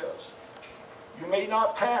who says, "You may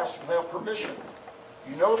not pass without permission.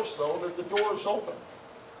 You notice, though, that the door is open,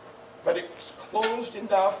 but it's closed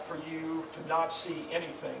enough for you to not see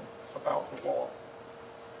anything about the law.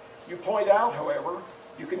 You point out, however,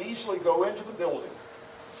 you can easily go into the building,"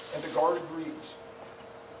 and the guard agrees.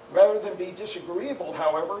 Rather than be disagreeable,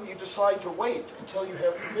 however, you decide to wait until you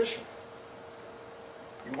have permission.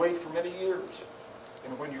 You wait for many years.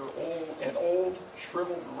 And when you're an old,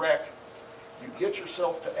 shriveled wreck, you get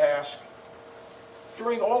yourself to ask,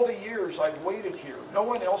 during all the years I've waited here, no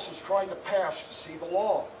one else has tried to pass to see the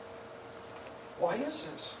law. Why is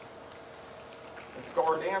this? And the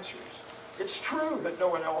guard answers, it's true that no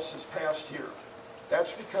one else has passed here.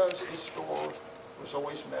 That's because this door was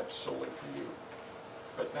always meant solely for you.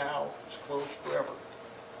 But now it's closed forever.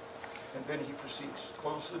 And then he proceeds to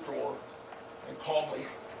close the door and calmly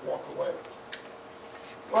walk away.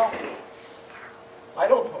 Well, I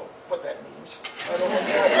don't know what that means. I don't know what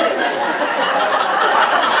that means.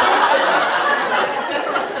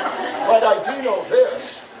 But I do know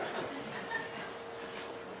this.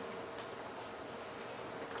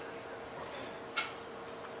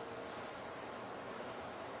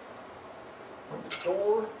 When the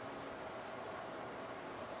door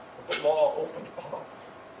of the law opened up,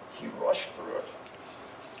 he rushed through it.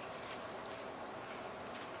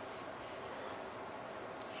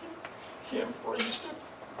 He embraced it.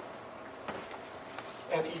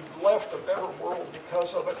 And he left a better world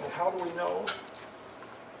because of it. And how do we know?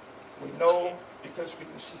 We know because we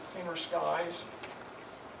can see cleaner skies.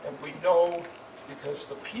 And we know because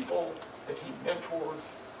the people that he mentored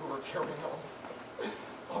who are carrying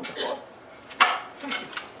on the front. Thank you.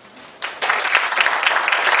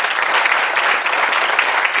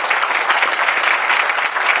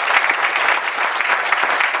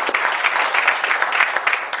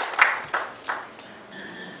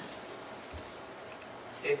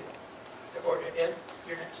 Ed,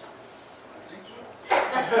 you're next. I think so.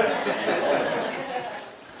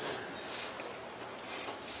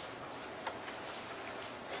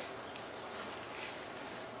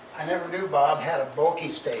 I never knew Bob had a bulky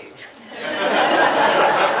stage. I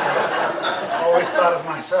always thought of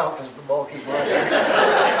myself as the bulky brother.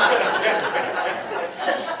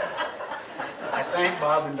 I thank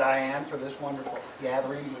Bob and Diane for this wonderful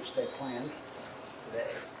gathering which they planned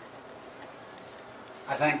today.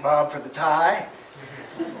 I thank Bob for the tie.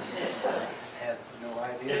 I had no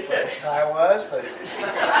idea what this tie was, but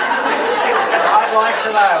Bob likes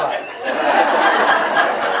it, I like it.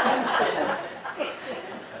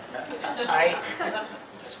 I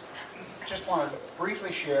just want to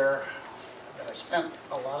briefly share that I spent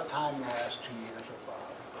a lot of time in the last 2 years with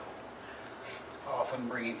Bob, often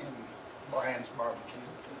bringing him Brian's barbecue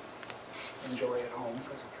to enjoy at home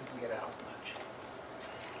because he couldn't get out much.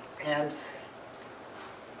 And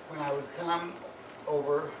when I would come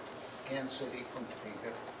over Kansas City from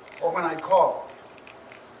Topeka, or when I'd call,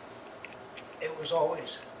 it was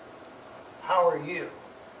always, how are you?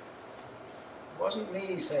 It wasn't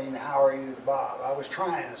me saying, how are you to Bob. I was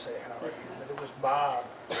trying to say, how are you? But it was Bob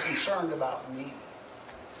concerned about me.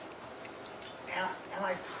 And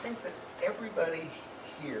I think that everybody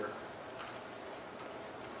here,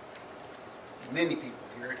 many people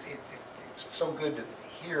here, it's so good to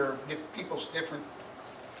hear people's different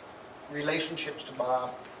relationships to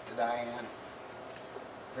Bob, to Diane,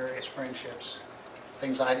 various friendships,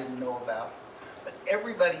 things I didn't know about. But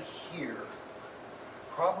everybody here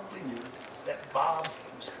probably knew that Bob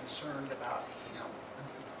was concerned about him,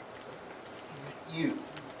 you.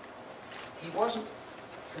 He wasn't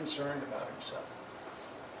concerned about himself.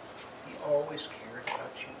 He always cared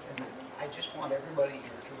about you. And I just want everybody here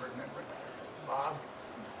to remember that Bob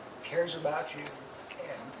cares about you,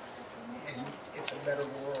 and it's a better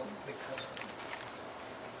world because of it.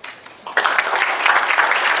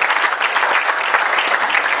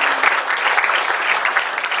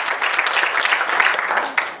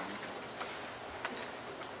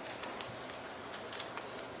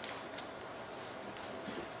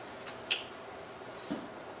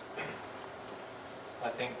 I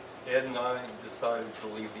think Ed and I decided to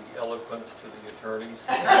leave the eloquence to the attorneys. I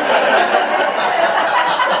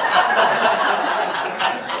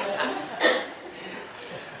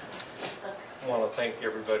want to thank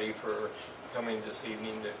everybody for coming this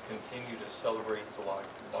evening to continue to celebrate the life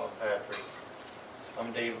of Bob Patrick.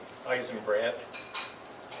 I'm Dave Eisenbrandt,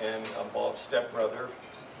 and I'm Bob's stepbrother.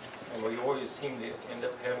 And we always seem to end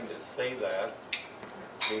up having to say that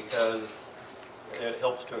because it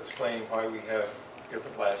helps to explain why we have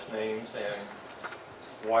different last names and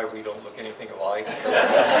why we don't look anything alike.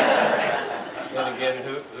 And again,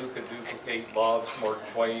 who could duplicate Bob's Mark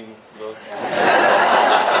Twain look?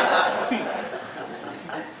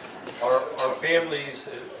 Our families,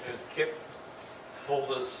 as Kip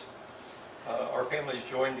told us, our families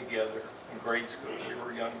joined together in grade school. We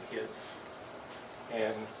were young kids.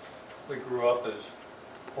 And we grew up as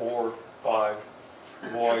 4, 5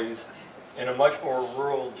 boys in a much more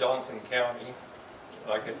rural Johnson County.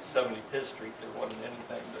 Like at 75th Street, there wasn't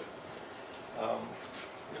anything, but,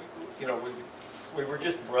 you know, we we were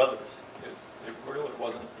just brothers. It really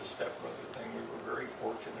wasn't the stepbrother thing. We were very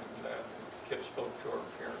fortunate in that. Kip spoke to our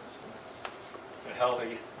parents and how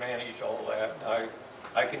they managed all that.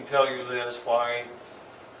 I can tell you this, why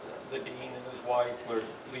the dean and his wife would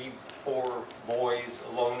leave 4 boys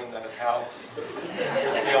alone in that house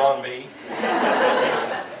is beyond me.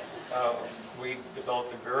 We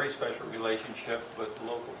developed a very special relationship with the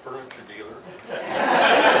local furniture dealer.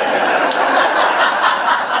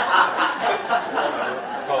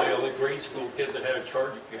 Probably the only grade school kid that had a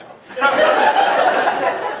charge account.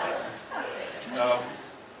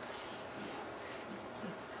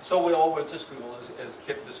 So we all went to school, as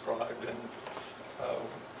Kip described, and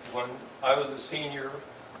when I was a senior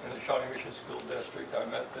in the Shawnee Mission School District, I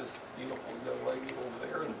met this beautiful young lady over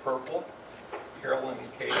there in purple, Carolyn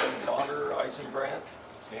Kagan's daughter, Eisenbrandt,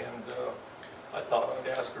 and I thought I'd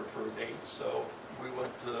ask her for a date, so we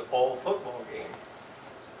went to the fall football game.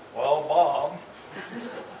 Well, Bob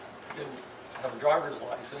didn't have a driver's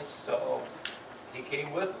license, so he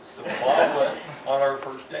came with us. So Bob went on our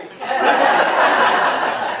first date.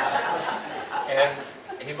 And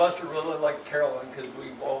he must have really liked Carolyn, because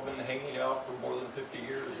we've all been hanging out for more than 50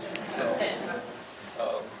 years. So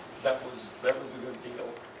that was a good deal.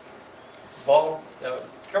 Bob,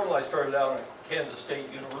 Carolyn and I started out at Kansas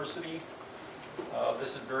State University.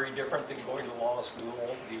 This is very different than going to law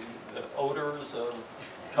school. The odors of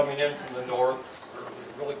coming in from the north are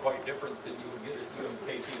really quite different than you would get at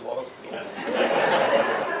UMKC Law School.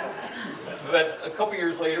 But a couple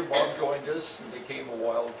years later, Bob joined us and became a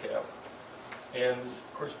Wildcat. And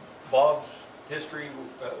of course, Bob's history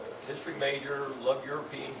major, loved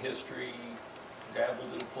European history,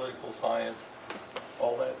 dabbled in political science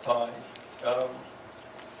all that time.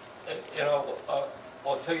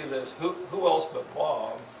 I'll tell you this, who else but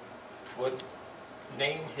Bob would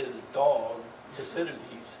name his dog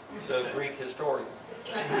Thucydides, the Greek historian?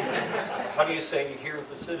 How do you say here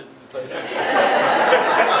Thucydides?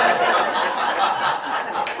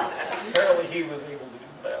 Apparently he was able to do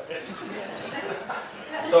that.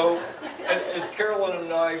 So as Carolyn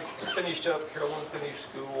and I finished up, Carolyn finished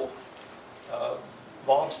school,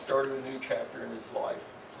 Bob started a new chapter in his life.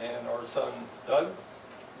 And our son Doug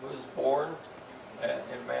was born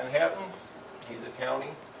in Manhattan. He's a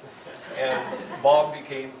county. And Bob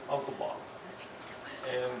became Uncle Bob.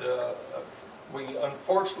 And we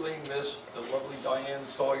unfortunately missed the lovely Diane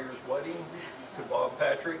Sawyer's wedding to Bob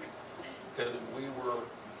Patrick, because we were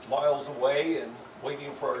miles away and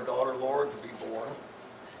waiting for our daughter Laura to be born.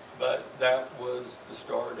 But that was the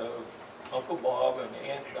start of Uncle Bob and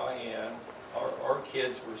Aunt Diane. Our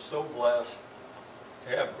kids were so blessed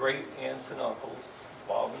to have great aunts and uncles,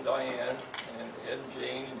 Bob and Diane, and Ed and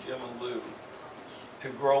Jane and Jim and Lou, to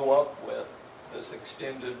grow up with this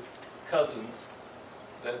extended cousins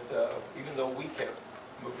that even though we kept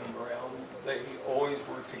moving around, they always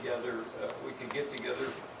were together. We could get together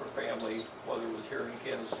for family, whether it was here in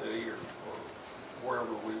Kansas City or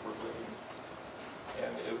wherever we were living.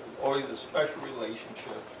 And it was always a special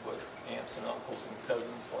relationship with aunts and uncles and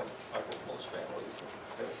cousins, like I think most families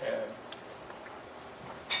have had.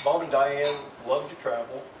 Bob and Diane loved to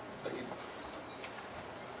travel. They'd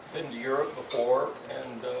been to Europe before,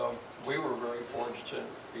 and we were very fortunate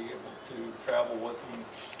to be able to travel with them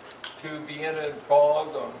to Vienna and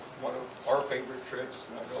Prague on one of our favorite trips,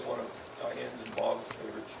 and I know one of Diane's and Bob's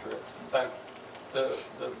favorite trips. In fact,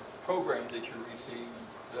 the program that you received,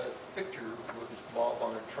 that picture was Bob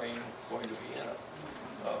on a train going to Vienna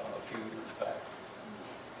a few years back.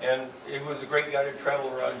 And he was a great guy to travel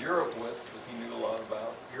around Europe with, because he knew a lot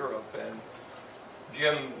about Europe. And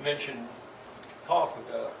Jim mentioned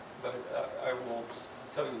Kafka, but I will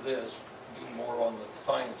tell you this, being more on the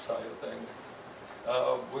science side of things.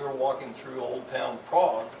 We were walking through Old Town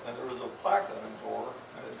Prague, and there was a plaque on the door,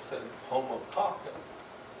 and it said, "Home of Kafka."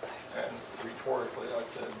 And rhetorically, I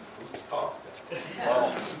said, "Who's Kafka?" Well,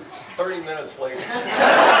 30 minutes later,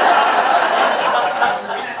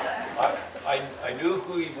 I knew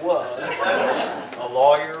who he was, a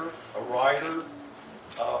lawyer, a writer,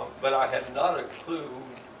 but I had not a clue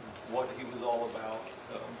what he was all about,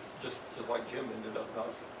 just like Jim ended up not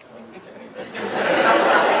understanding that.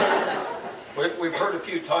 We've heard a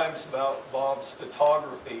few times about Bob's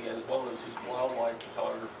photography as well as his wildlife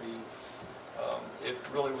photography. It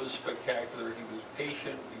really was spectacular. He was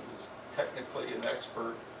patient, he was technically an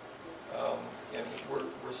expert, and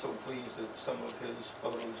we're so pleased that some of his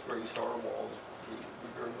photos grace our walls. We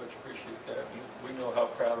very much appreciate that. We know how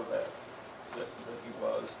proud of that he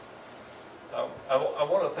was. I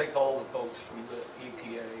want to thank all the folks from the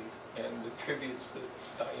EPA and the tributes that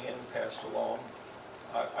Diane passed along.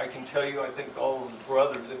 I can tell you, I think all of the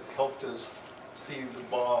brothers that helped us see the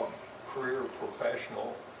Bob career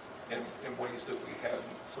professional in ways that we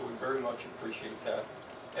hadn't. So we very much appreciate that.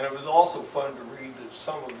 And it was also fun to read that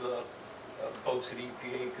some of the folks at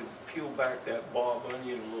EPA could peel back that Bob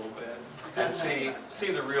onion a little bit and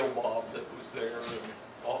see the real Bob that was there and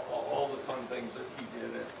all the fun things that he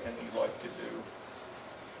did and he liked to do.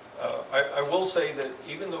 I will say that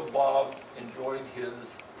even though Bob enjoyed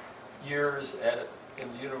his years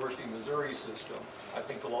in the University of Missouri system, I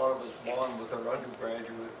think a lot of us bond with our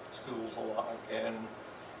undergraduate schools a lot. And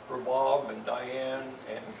for Bob and Diane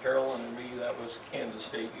and Carolyn and me, that was Kansas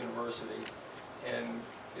State University. And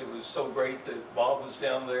it was so great that Bob was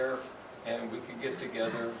down there and we could get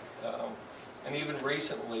together. And even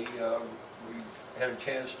recently, we had a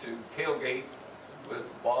chance to tailgate with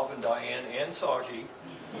Bob and Diane and Saji.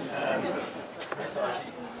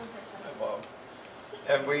 Saji. Hi, Bob.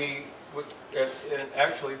 And and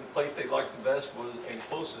actually the place they liked the best was, and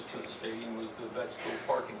closest to the stadium, was the vet school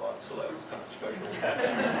parking lot, so that was kind of special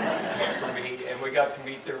for me. And we got to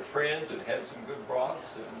meet their friends and had some good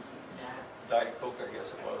brats and Diet Coke, I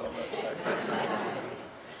guess it was.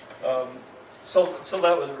 So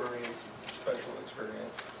that was a very special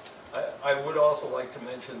experience. I would also like to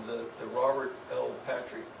mention the Robert L.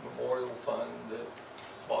 Patrick Memorial Fund that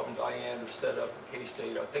Bob and Diane have set up at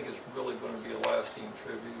K-State. I think it's really going to be a lasting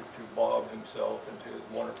tribute to Bob himself and to his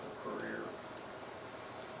wonderful career.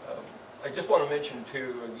 I just want to mention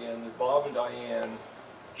too, again, that Bob and Diane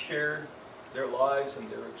shared their lives and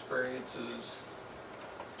their experiences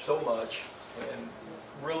so much and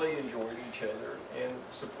really enjoyed each other and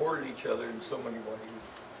supported each other in so many ways.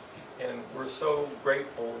 And we're so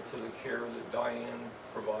grateful to the care that Diane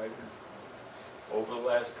provided over the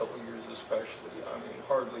last couple of years especially. I mean,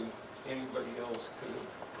 hardly anybody else could have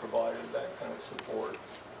provided that kind of support,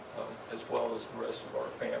 as well as the rest of our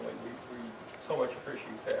family. We so much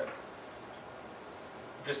appreciate that.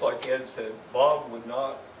 Just like Ed said, Bob would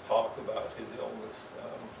not talk about his illness.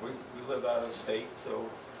 We live out of state, so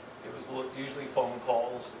it was usually phone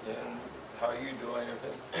calls and how are you doing?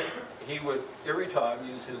 He would, every time,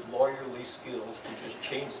 use his lawyerly skills to just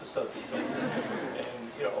change the subject.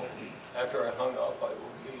 And, you know, after I hung up, I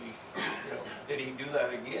would be, you know, did he do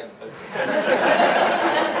that again? But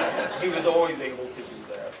he was always able to do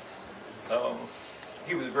that.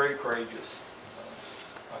 He was very courageous.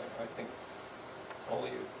 I think only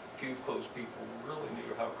a few close people really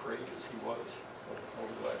knew how courageous he was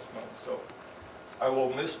over the last month. So I will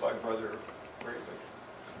miss my brother greatly.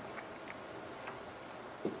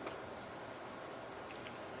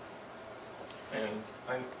 And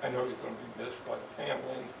I know he's going to be missed by the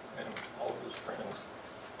family and all of his friends,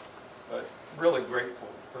 but really grateful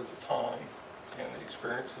for the time and the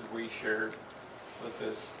experiences we shared with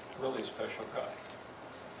this really special guy.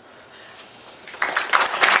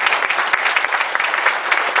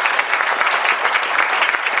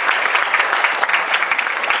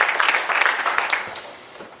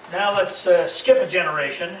 Now let's skip a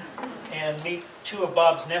generation and meet two of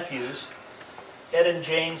Bob's nephews, Ed and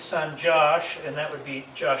Jane's son Josh, and that would be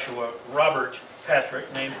Joshua Robert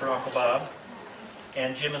Patrick, named for Uncle Bob,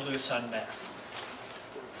 and Jim and Lou's son Matt.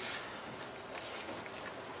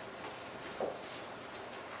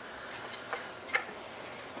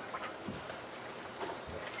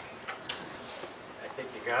 I think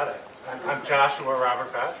you got it. I'm Joshua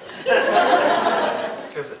Robert Patrick.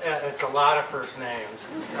 Because it's a lot of first names.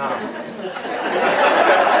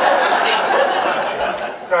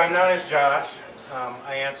 So I'm known as Josh.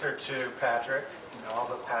 I answer to Patrick. You know, all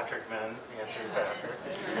the Patrick men answer to Patrick.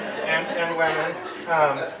 And women,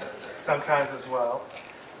 sometimes as well.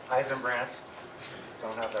 Eisenbrandts,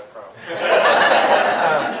 don't have that problem.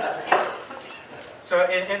 So,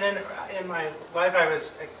 and then in my life I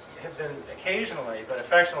have been occasionally, but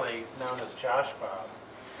affectionately known as Josh Bob.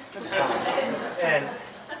 And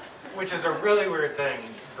which is a really weird thing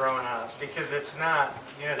growing up, because it's not,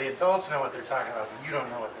 you know, the adults know what they're talking about, but you don't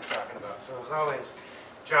know what they're talking about. So it was always,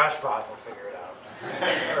 Josh Bob will figure it out.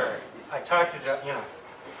 Or I talked to Josh, you know,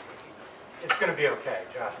 it's going to be okay.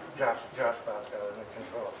 Josh Bob's got it under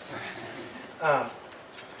control.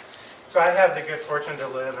 So I have the good fortune to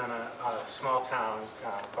live in a small town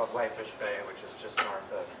called Whitefish Bay, which is just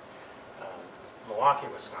north of Milwaukee,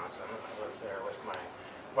 Wisconsin. I live there with my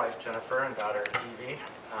wife Jennifer and daughter Evie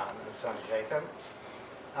and son Jacob.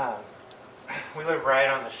 We live right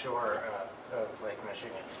on the shore of Lake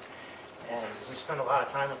Michigan, and we spend a lot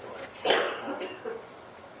of time at the lake.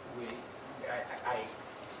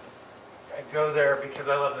 I go there because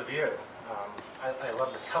I love the view. I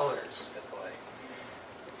love the colors at the lake.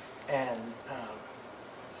 And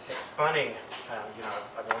it's funny, You know,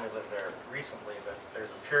 I've only lived there recently, but there's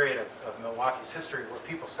a period of Milwaukee's history where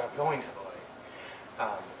people stopped going to the lake.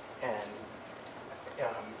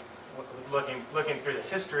 Looking through the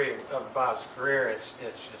history of Bob's career, it's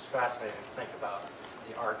just fascinating to think about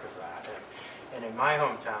the arc of that. And in my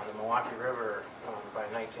hometown, the Milwaukee River, by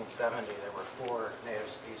 1970, there were 4 native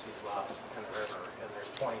species left in the river, and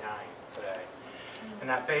there's 29 today. And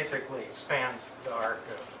that basically spans the arc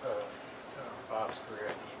of Bob's career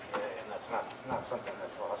at the EPA, and that's not something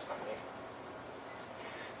that's lost on me.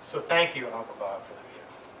 So thank you, Uncle Bob, for the view.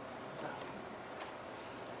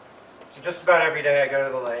 So just about every day I go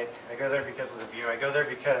to the lake. I go there because of the view. I go there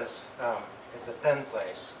because it's a thin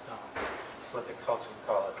place. It's what the culture would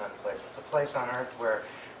call a thin place. It's a place on Earth where,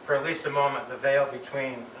 for at least a moment, the veil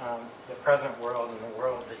between the present world and the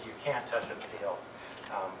world that you can't touch and feel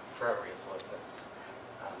forever gets lifted.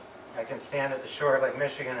 I can stand at the shore of Lake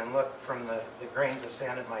Michigan and look from the grains of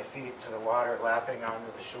sand at my feet to the water lapping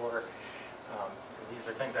onto the shore. These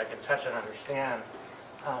are things I can touch and understand.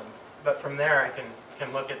 But from there, I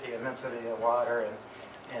can look at the immensity of the water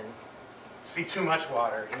and see too much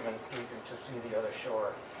water, even to see the other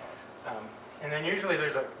shore. And then usually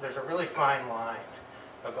there's a really fine line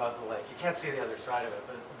above the lake. You can't see the other side of it,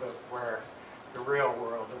 but where the real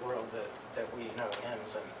world, the world that we know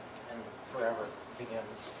ends and forever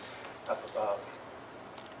begins up above.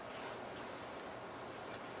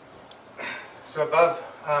 So above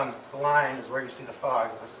the line is where you see the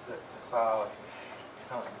fogs, the cloud,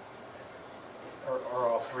 or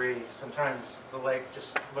all three. Sometimes the lake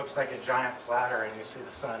just looks like a giant platter and you see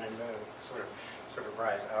the sun and moon sort of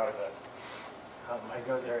rise out of it. I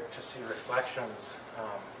go there to see reflections,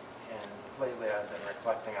 and lately I've been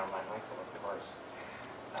reflecting on my uncle, of course.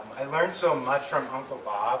 I learned so much from Uncle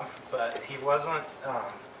Bob, but he wasn't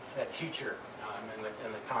a teacher in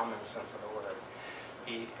the common sense of the word.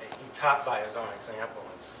 He taught by his own example,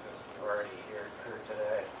 as we've already heard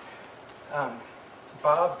today.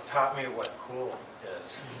 Bob taught me what cool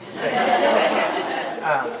is.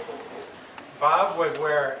 Bob would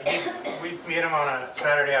wear, we'd meet him on a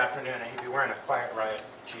Saturday afternoon and he'd be wearing a Quiet Riot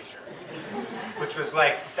t-shirt, which was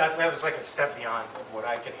like, that was like a step beyond what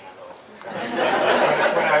I could handle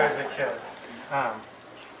when I was a kid.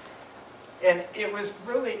 And it was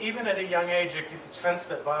really, even at a young age, you could sense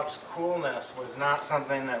that Bob's coolness was not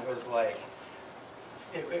something that was like,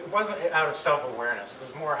 it wasn't out of self-awareness, it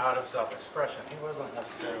was more out of self-expression. He wasn't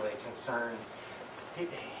necessarily concerned.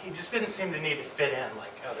 He just didn't seem to need to fit in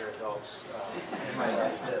like other adults in my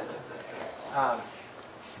life did.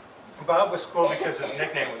 Bob was cool because his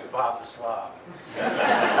nickname was Bob the Slob.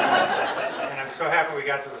 And I'm so happy we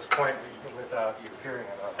got to this point without you hearing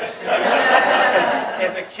about it.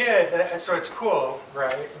 As a kid, so it's cool,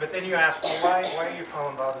 right? But then you ask, well, why do you call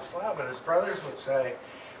him Bob the Slob? And his brothers would say,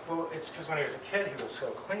 well, it's because when he was a kid, he was so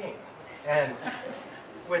clean. And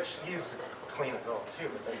which he was a clean adult too,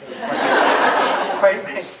 but that didn't quite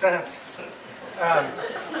make sense.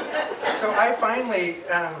 So I finally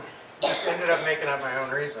just ended up making up my own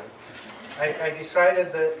reason. I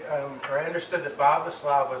decided that, or I understood that Bob the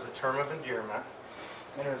Slob was a term of endearment,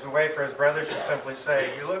 and it was a way for his brothers to simply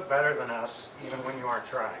say, you look better than us, even when you aren't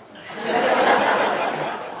trying.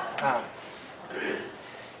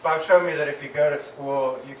 Bob showed me that if you go to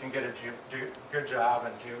school, you can get a good job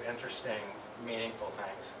and do interesting, meaningful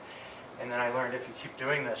things. And then I learned if you keep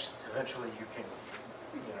doing this, eventually you can,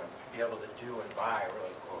 be able to do and buy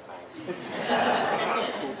really cool things.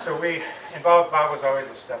 So and Bob was always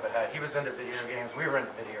a step ahead. He was into video games. We were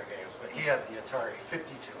into video games, but he had the Atari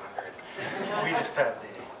 5200. We just had the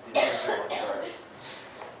original Atari.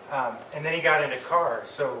 And then he got into cars.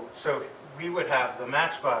 So we would have the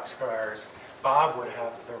Matchbox cars. Bob would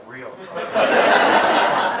have the real cars,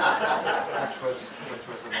 which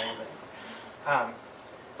was amazing.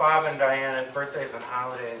 Bob and Diane, birthdays and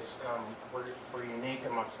holidays were unique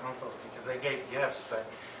amongst uncles because they gave gifts, but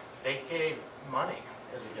they gave money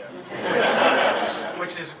as a gift,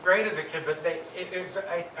 which is great as a kid, but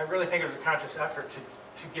I really think it was a conscious effort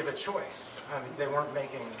to give a choice. They weren't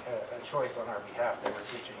making a choice on our behalf, they were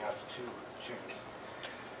teaching us to choose.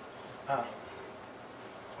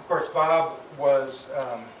 Of course, Bob was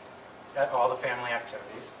at all the family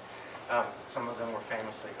activities. Some of them were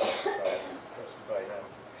famously hosted by him.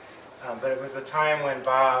 But it was the time when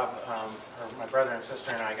Bob, or my brother and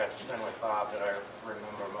sister and I got to spend with Bob that I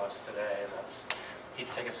remember most today, and that's he'd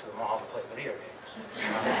take us to the mall to play video games.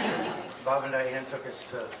 Bob and Diane took us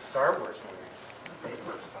to Star Wars movies for the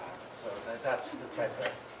first time. So that's the type of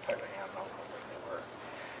hand uncle that they were.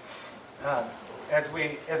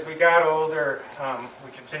 As we got older,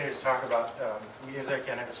 we continued to talk about music,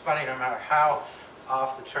 and it was funny, no matter how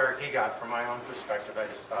off the chart he got from my own perspective. I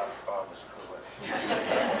just thought Bob was cooler.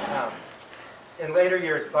 In later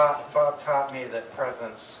years, Bob taught me that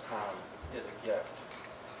presence is a gift.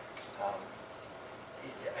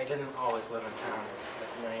 I didn't always live in town, as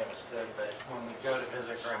many of us did, but when we go to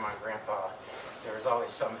visit Grandma and Grandpa, there was always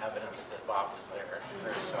some evidence that Bob was there.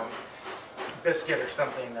 There's some biscuit or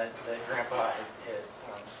something that Grandpa had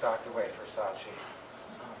stocked away for Sachi.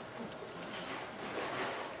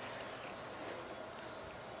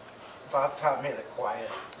 Bob taught me that quiet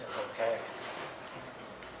is okay.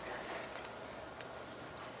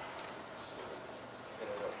 It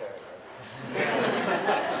is okay,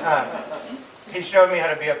 right? He showed me how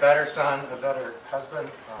to be a better son, a better husband,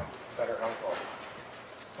 a better uncle.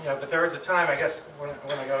 You know, but there was a time, I guess, when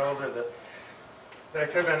I got older that I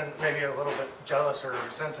could have been maybe a little bit jealous or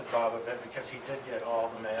resented Bob a bit because he did get all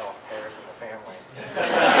the male hairs in the family. He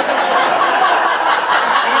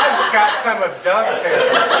even got some of Doug's hair,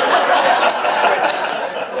 which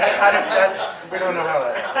we don't know how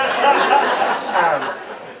that happened.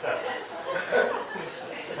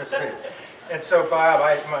 Let's see. And so Bob,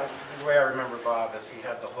 the way I remember Bob is he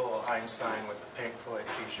had the whole Einstein with the Pink Floyd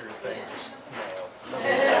t-shirt thing just nailed.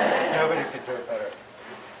 Nobody could do it better.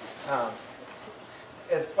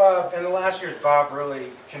 In the last years, Bob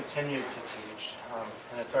really continued to teach,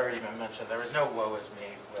 and it's already been mentioned. There was no woe is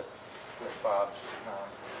me with Bob's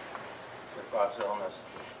illness.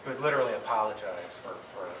 He would literally apologize for the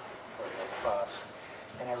fuss,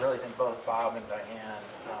 and I really think both Bob and Diane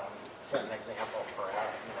set an example for how,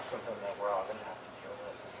 something that we're all going to have to deal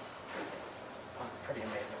with. It's pretty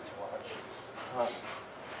amazing to watch.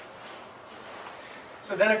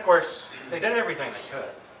 So then, of course, they did everything they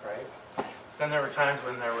could, right? Then there were times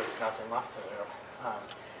when there was nothing left to do.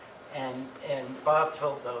 And Bob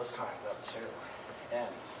filled those times up too. And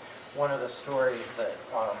one of the stories that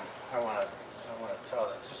I want to tell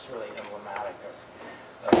that's just really emblematic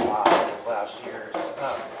of Bob in his last years.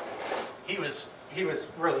 He was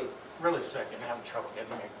really sick and having trouble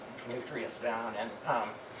getting the nutrients down, and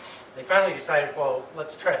they finally decided, well,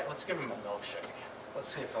 let's give him a milkshake. Let's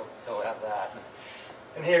see if he'll have that.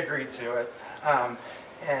 And he agreed to it.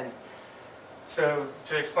 And so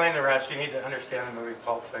to explain the rest, you need to understand the movie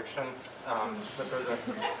Pulp Fiction. But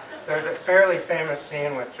there's a fairly famous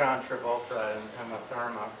scene with John Travolta and Uma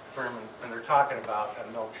Thurman, and they're talking about a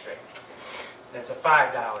milkshake. And it's a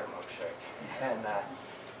 $5 milkshake. And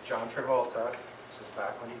John Travolta, this is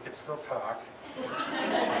back when he could still talk,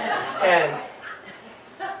 and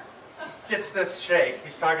gets this shake.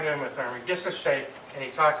 He's talking to Uma Thurman, gets this shake, and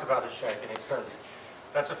he talks about the shake, and he says,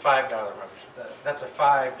 that's a $5 milkshake. That's a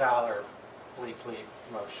 $5 bleep bleep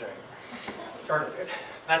milkshake. Or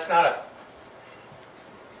that's not a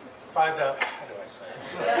 $5. How do I say it?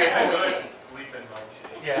 Bleeping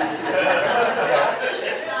milkshake. Yeah.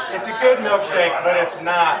 It's a good milkshake, but it's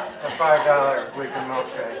not a $5 bleeping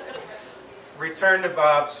milkshake. Return to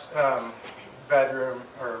Bob's bedroom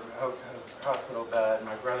or hospital bed.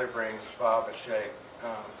 My brother brings Bob a shake.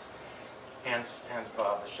 Hands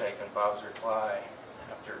Bob the shake, and Bob's reply,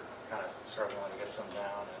 after kind of struggling to get some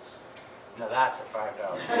down, is, "No, that's a $5."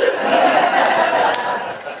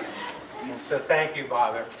 And so thank you,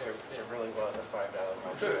 Bob. It really was a $5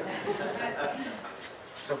 milkshake.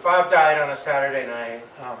 So Bob died on a Saturday night.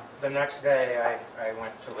 The next day, I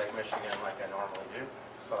went to Lake Michigan like I normally do.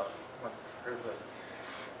 So I heard the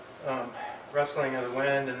rustling of the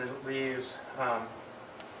wind and the leaves.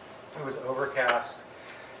 It was overcast.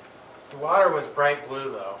 The water was bright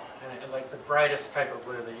blue, though, and like the brightest type of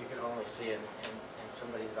blue that you could only see in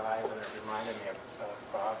somebody's eyes, and it reminded me of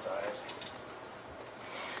Bob's eyes.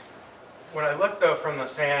 When I looked, though, from the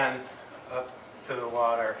sand up to the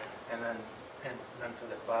water and then to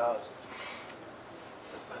the clouds,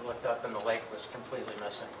 I looked up and the lake was completely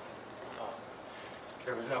missing.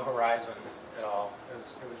 There was no horizon at all. It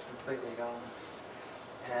was completely gone.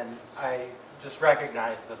 And I just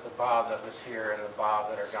recognized that the Bob that was here and the Bob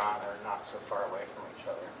that are gone are not so far away from each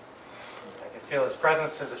other. I could feel his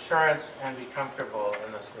presence, his assurance, and be comfortable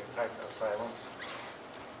in this new type of silence.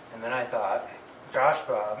 And then I thought, Josh,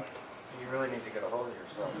 Bob, you really need to get a hold of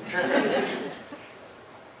yourself.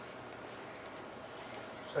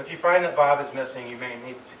 So if you find that Bob is missing, you may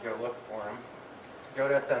need to go look for him. Go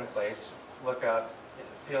to a thin place, look up. If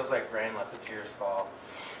it feels like rain, let the tears fall.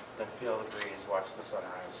 Then feel the breeze, watch the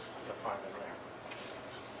sunrise. You'll find him there.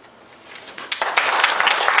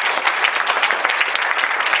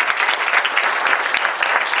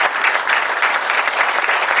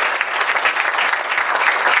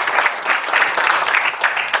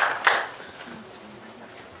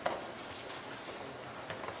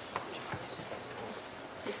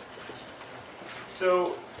 So,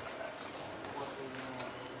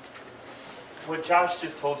 what Josh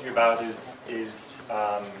just told you about is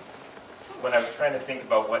when I was trying to think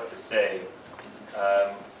about what to say,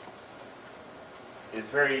 is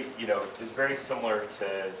very, is very similar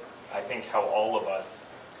to, I think, how all of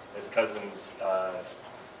us as cousins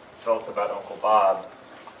felt about Uncle Bob.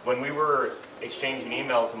 When we were exchanging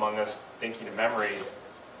emails among us, thinking of memories,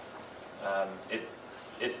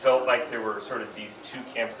 it felt like there were sort of these two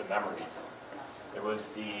camps of memories. There was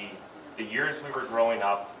the years we were growing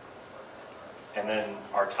up, and then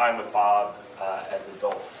our time with Bob as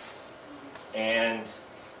adults. And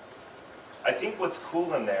I think what's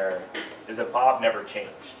cool in there is that Bob never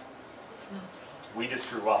changed. We just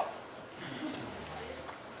grew up.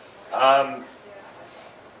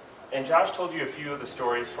 And Josh told you a few of the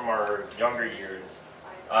stories from our younger years.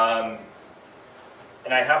 And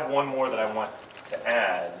I have one more that I want to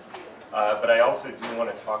add, but I also do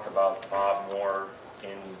want to talk about Bob more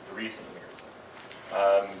in the recent years.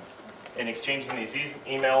 In exchanging these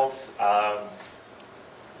emails,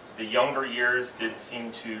 the younger years did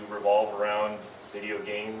seem to revolve around video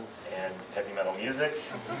games and heavy metal music.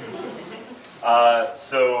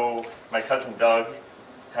 So my cousin Doug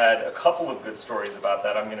had a couple of good stories about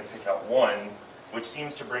that. I'm going to pick out one, which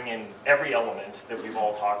seems to bring in every element that we've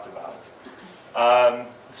all talked about.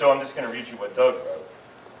 So I'm just going to read you what Doug wrote.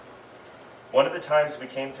 One of the times we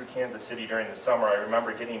came through Kansas City during the summer, I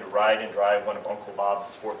remember getting to ride and drive one of Uncle Bob's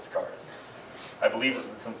sports cars. I believe it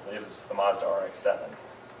was the Mazda RX-7.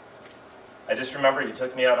 I just remember he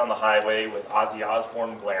took me out on the highway with Ozzy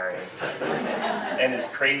Osbourne blaring and his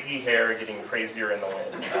crazy hair getting crazier in the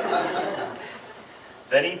wind.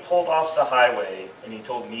 Then he pulled off the highway and he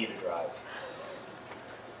told me to drive.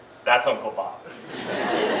 That's Uncle Bob.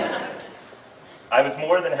 I was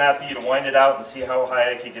more than happy to wind it out and see how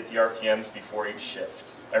high I could get the RPMs before each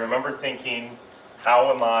shift. I remember thinking,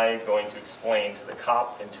 how am I going to explain to the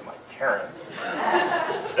cop and to my parents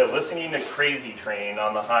that listening to Crazy Train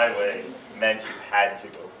on the highway meant you had to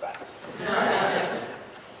go fast?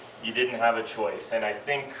 You didn't have a choice, and I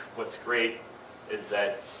think what's great is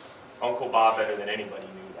that Uncle Bob, better than anybody,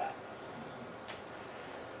 knew that.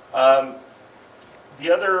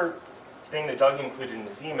 The other thing that Doug included in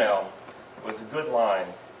his email was a good line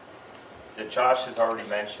that Josh has already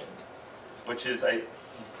mentioned, which is,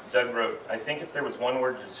 Doug wrote, I think if there was one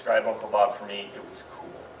word to describe Uncle Bob for me, it was cool.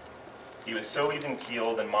 He was so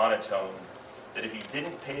even-keeled and monotone that if you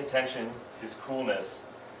didn't pay attention, his coolness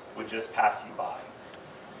would just pass you by.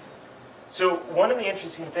 So one of the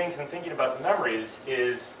interesting things in thinking about the memories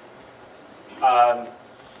is, I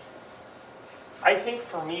think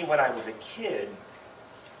for me when I was a kid,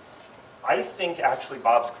 I think actually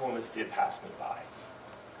Bob's coolness did pass me by.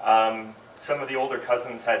 Some of the older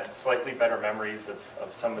cousins had slightly better memories of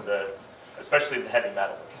some of the, especially the heavy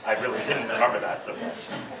metal. I really didn't remember that so much.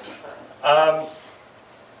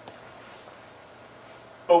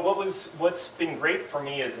 But what's been great for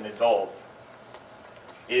me as an adult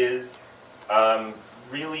is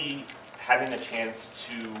really having the chance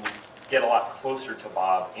to get a lot closer to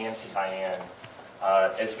Bob and to Diane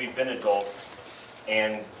as we've been adults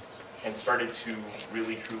and started to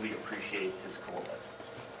really truly appreciate his coolness.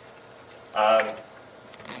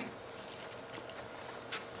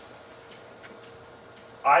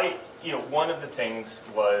 One of the things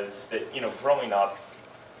was that, growing up,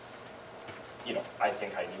 I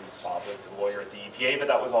think I knew Bob was a lawyer at the EPA, but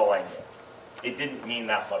that was all I knew. It didn't mean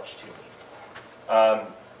that much to me.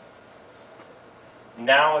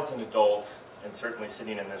 Now as an adult, and certainly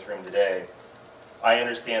sitting in this room today, I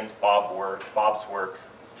understand Bob's work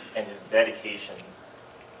and his dedication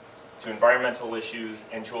to environmental issues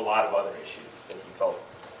and to a lot of other issues that he felt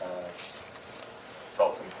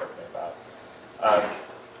important about.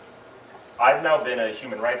 I've now been a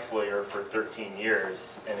human rights lawyer for 13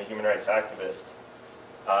 years and a human rights activist.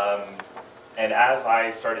 And as I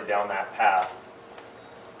started down that path,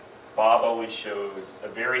 Bob always showed a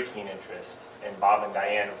very keen interest, and Bob and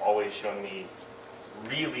Diane have always shown me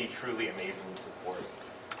really, truly amazing support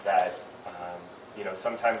that,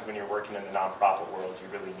 sometimes when you're working in the nonprofit world, you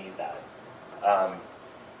really need that.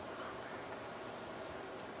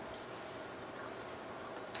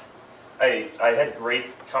 I had great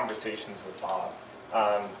conversations with Bob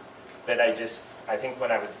that I think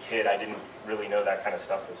when I was a kid, I didn't really know that kind of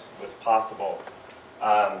stuff was possible.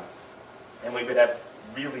 And we would have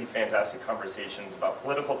really fantastic conversations about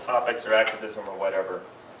political topics or activism or whatever.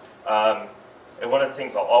 And one of the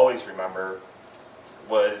things I'll always remember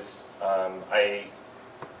was I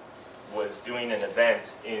was doing an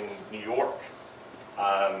event in New York,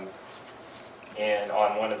 and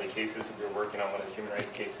on one of the cases, we were working on one of the human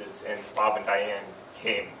rights cases, and Bob and Diane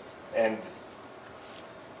came. And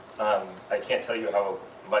I can't tell you how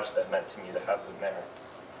much that meant to me to have them there.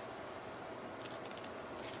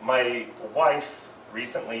 My wife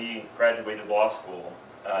recently graduated law school,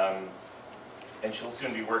 and she'll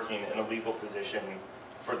soon be working in a legal position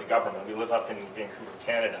for the government. We live up in Vancouver,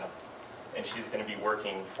 Canada, and she's going to be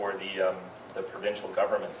working for the provincial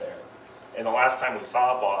government there. And the last time we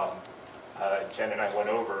saw Bob, Jen and I went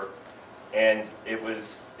over, and it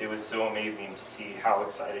was so amazing to see how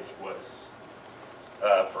excited he was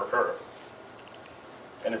for her,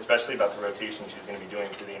 and especially about the rotation she's going to be doing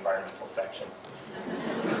through the environmental section.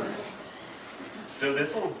 So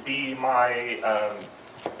this will be my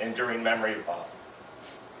enduring memory of Bob,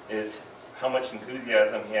 is how much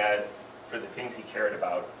enthusiasm he had for the things he cared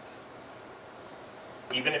about,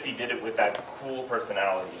 even if he did it with that cool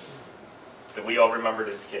personality that we all remembered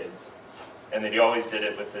as kids, and that he always did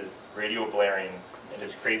it with his radio blaring and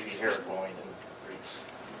his crazy hair blowing in the breeze.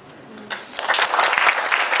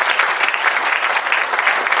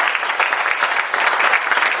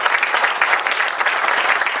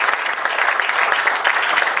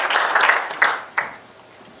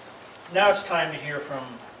 Now it's time to hear from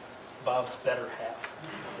Bob's better half.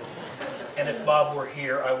 And if Bob were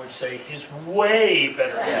here, I would say his way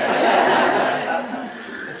better half.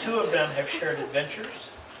 The two of them have shared adventures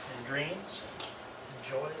and dreams and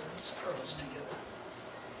joys and sorrows together.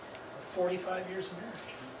 45 years of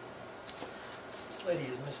marriage. This lady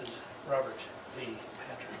is Mrs. Robert B.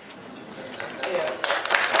 Patrick. Yeah.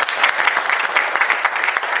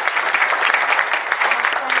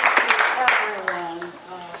 Everyone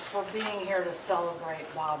for being here to celebrate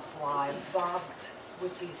Bob's life. Bob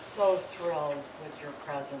would be so thrilled with your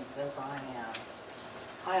presence, as I am.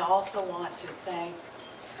 I also want to thank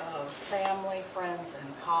family, friends,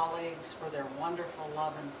 and colleagues for their wonderful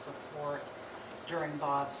love and support during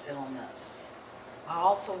Bob's illness. I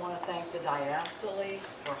also want to thank the Diastole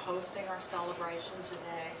for hosting our celebration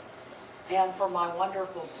today, and for my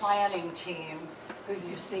wonderful planning team who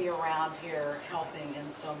you see around here helping in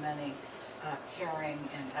so many caring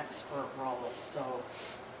and expert roles. So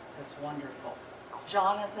it's wonderful.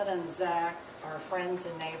 Jonathan and Zach, our friends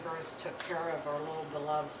and neighbors, took care of our little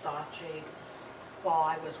beloved Sachi while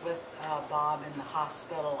I was with Bob in the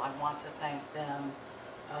hospital. I want to thank them.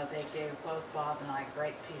 They gave both Bob and I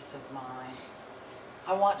great peace of mind.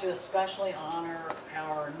 I want to especially honor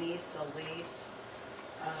our niece Elise,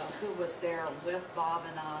 who was there with Bob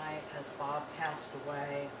and I as Bob passed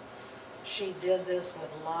away. She did this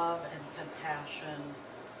with love and compassion.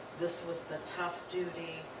 This was the tough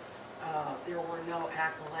duty. There were no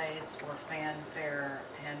accolades or fanfare,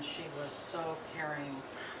 and she was so caring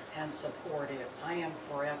and supportive. I am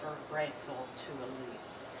forever grateful to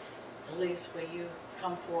Elise. Elise, will you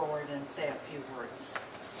come forward and say a few words?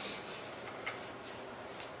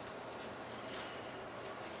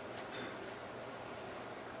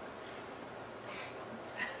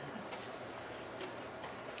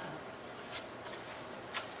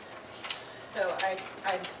 So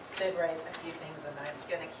I did write a few things, and I'm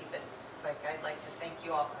going to keep it quick. I'd like to thank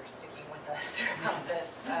you all for sticking with us throughout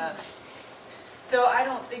this. So I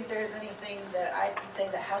don't think there's anything that I can say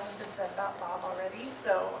that hasn't been said about Bob already.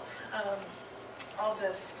 So I'll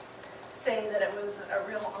just say that it was a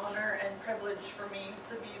real honor and privilege for me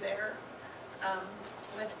to be there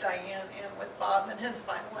with Diane and with Bob in his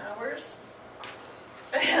final hours.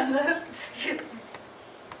 And excuse me,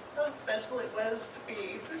 how special it was to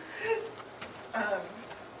be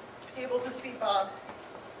able to see Bob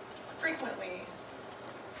frequently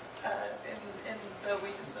in the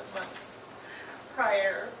weeks and months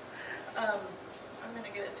prior. I'm going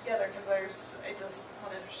to get it together because I just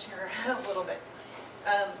wanted to share a little bit.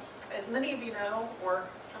 As many of you know, or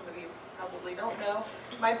some of you probably don't know,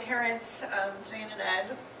 my parents, Jane and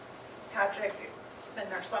Ed Patrick, spend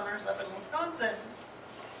their summers up in Wisconsin,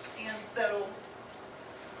 and so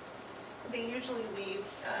they usually leave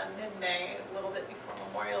mid-May, a little bit before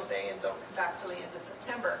Memorial Day, and don't come back till the end of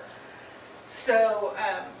September. So,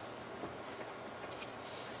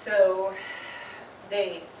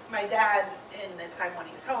 my dad, in the time when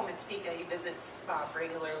he's home in Topeka, he visits Bob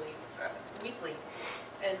regularly, weekly.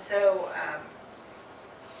 And so,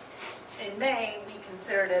 in May, we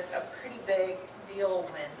considered it a pretty big deal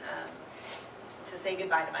when to say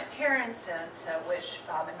goodbye to my parents and to wish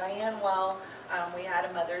Bob and Diane well. We had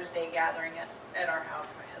a Mother's Day gathering at our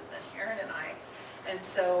house, my husband Aaron and I. And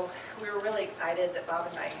so we were really excited that Bob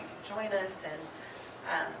and Diane could join us,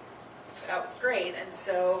 and that was great. And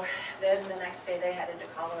so then the next day they headed to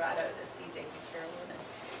Colorado to see Dave and Carolyn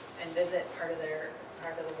and visit part of their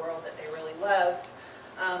part of the world that they really love.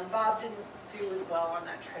 Bob didn't do as well on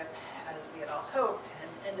that trip as we had all hoped and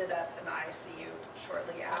ended up in the ICU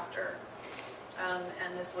shortly after.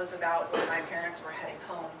 And this was about when my parents were heading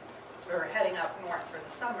home, or heading up north for the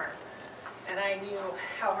summer. And I knew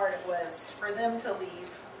how hard it was for them to leave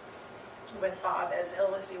with Bob as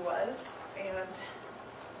ill as he was. And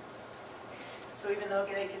so even though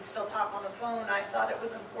they could still talk on the phone, I thought it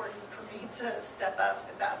was important for me to step up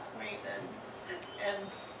at that point and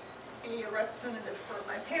be a representative for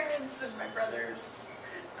my parents and my brothers.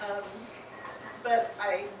 But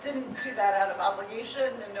I didn't do that out of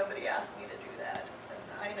obligation, and nobody asked me to do that. And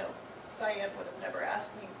I know Diane would have never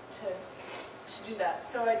asked me to do that.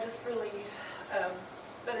 So I just really,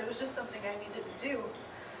 but it was just something I needed to do.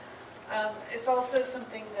 It's also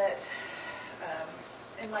something that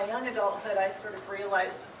in my young adulthood I sort of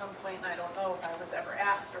realized at some point, and I don't know if I was ever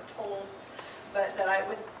asked or told, but that I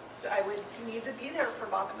would need to be there for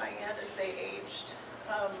Bob and Diane as they aged.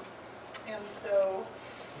 And so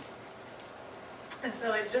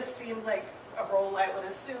it just seemed like a role I would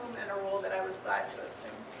assume, and a role that I was glad to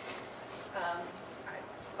assume. I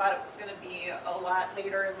just thought it was going to be a lot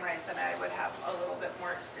later in life, and I would have a little bit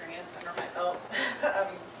more experience under my belt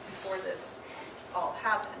before this all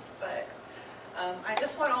happened. But I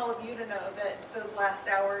just want all of you to know that those last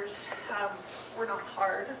hours were not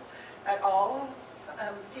hard at all.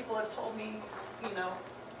 People have told me, you know,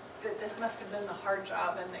 that this must have been the hard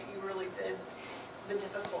job and that you really did the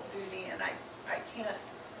difficult duty, and I can't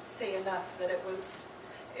say enough that it was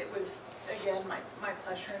again my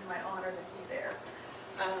pleasure and my honor to be there.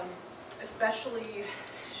 Especially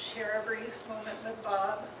to share a brief moment with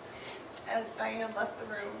Bob as Diane left the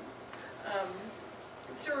room,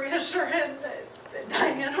 to reassure him that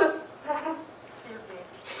Diane would, excuse me,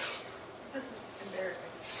 this is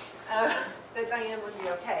embarrassing, that Diane would be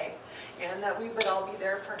okay, and that we would all be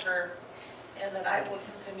there for her, and that I will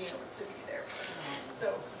continue to be there for her.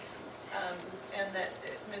 So, and that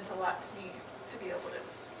it meant a lot to me to be able to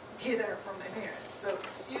be there for my parents. So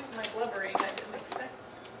excuse my blubbering, I didn't expect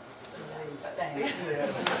Please, thank you.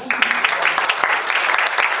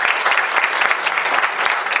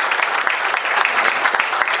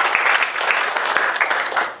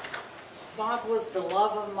 Bob was the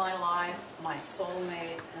love of my life, my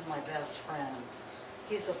soulmate, and my best friend.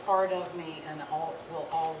 He's a part of me and will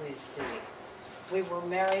always be. We were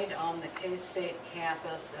married on the K-State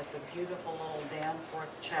campus at the beautiful old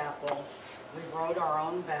Danforth Chapel. We wrote our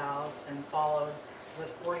own vows and followed with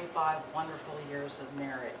 45 wonderful years of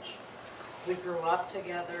marriage. We grew up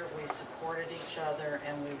together, we supported each other,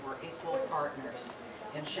 and we were equal partners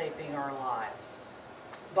in shaping our lives.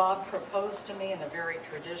 Bob proposed to me in a very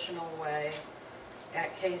traditional way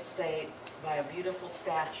at K-State by a beautiful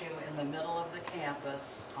statue in the middle of the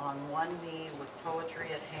campus, on one knee with poetry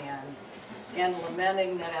at hand, and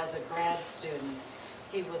lamenting that as a grad student,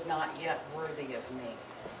 he was not yet worthy of me,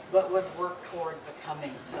 but would work toward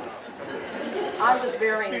becoming so. I was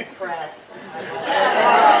very impressed,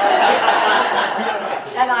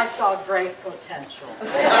 and I saw great potential.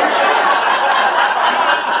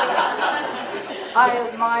 I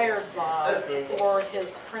admired Bob for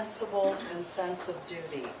his principles and sense of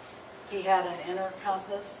duty. He had an inner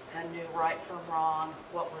compass and knew right from wrong,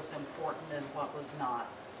 what was important and what was not,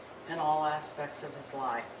 in all aspects of his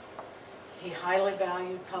life. He highly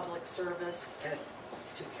valued public service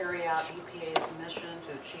to carry out EPA's mission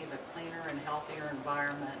to achieve a cleaner and healthier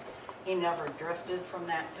environment. He never drifted from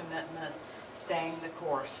that commitment, staying the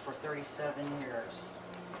course for 37 years.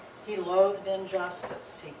 He loathed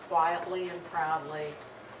injustice. He quietly and proudly,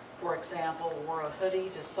 for example, wore a hoodie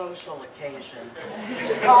to social occasions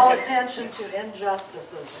to call attention to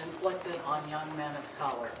injustices inflicted on young men of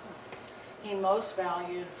color. He most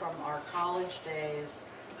valued from our college days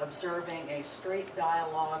observing a street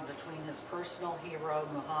dialogue between his personal hero,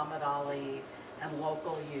 Muhammad Ali, and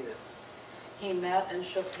local youth. He met and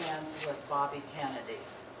shook hands with Bobby Kennedy.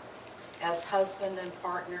 As husband and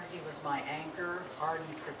partner, he was my anchor,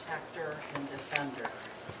 ardent protector, and defender.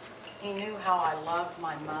 He knew how I loved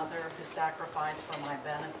my mother, who sacrificed for my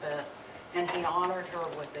benefit, and he honored her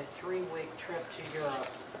with a 3-week trip to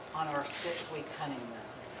Europe on our 6-week honeymoon.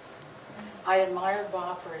 I admired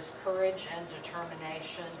Bob for his courage and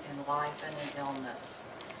determination in life and in illness.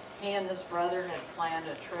 He and his brother had planned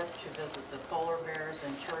a trip to visit the polar bears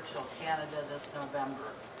in Churchill, Canada this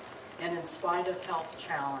November. And in spite of health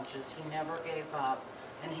challenges, he never gave up,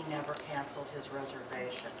 and he never canceled his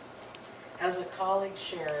reservation. As a colleague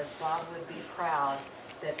shared, Bob would be proud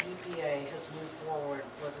that EPA has moved forward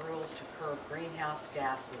with rules to curb greenhouse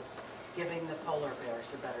gases, giving the polar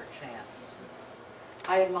bears a better chance.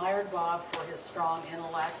 I admired Bob for his strong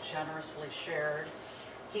intellect, generously shared.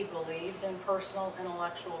 He believed in personal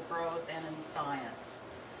intellectual growth and in science.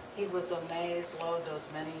 He was amazed, lo, those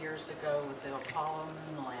many years ago with the Apollo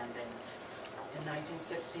moon landing in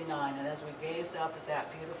 1969, and as we gazed up at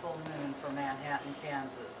that beautiful moon from Manhattan,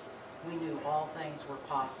 Kansas, we knew all things were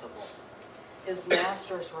possible. His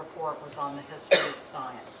master's report was on the history of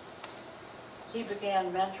science. He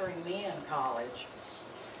began mentoring me in college,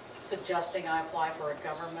 suggesting I apply for a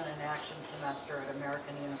government and action semester at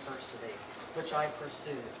American University, which I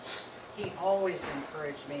pursued. He always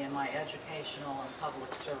encouraged me in my educational and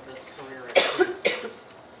public service career activities.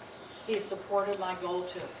 He supported my goal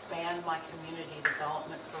to expand my community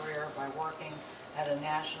development career by working at a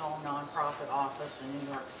national nonprofit office in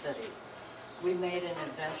New York City. We made an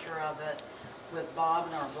adventure of it with Bob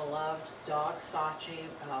and our beloved dog Sachi,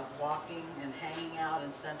 walking and hanging out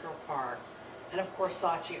in Central Park. And of course,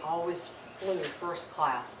 Sachi always flew first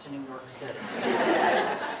class to New York City.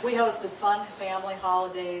 We hosted fun family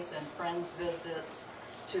holidays and friends visits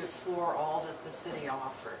to explore all that the city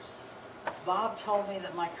offers. Bob told me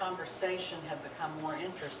that my conversation had become more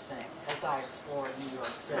interesting as I explored New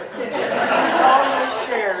York City. He totally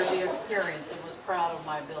shared the experience and was proud of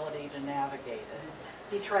my ability to navigate it.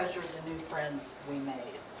 He treasured the new friends we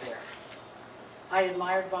made there. I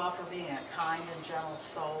admired Bob for being a kind and gentle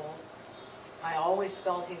soul. I always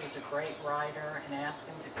felt he was a great writer and asked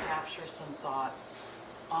him to capture some thoughts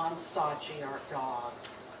on Sachi, our dog.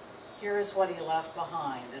 Here is what he left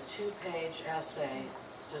behind, a 2-page essay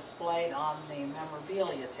displayed on the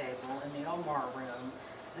memorabilia table in the Omar room.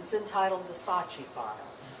 It's entitled The Sachi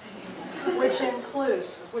Files, which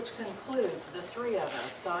concludes the three of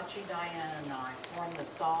us, Sachi, Diane, and I, formed a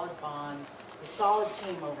solid bond, a solid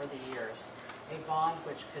team over the years, a bond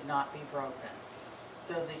which could not be broken.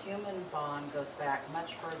 Though the human bond goes back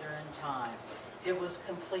much further in time, it was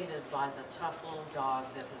completed by the tough little dog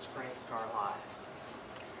that has graced our lives.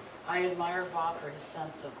 I admire Bob for his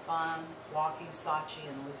sense of fun, walking Sachi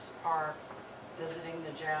in Luce Park, visiting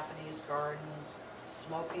the Japanese garden,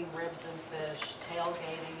 smoking ribs and fish,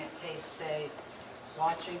 tailgating at K-State,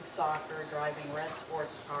 watching soccer, driving red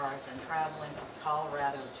sports cars, and traveling from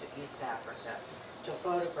Colorado to East Africa to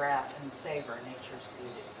photograph and savor nature's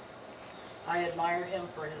beauty. I admired him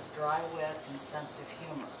for his dry wit and sense of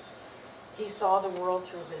humor. He saw the world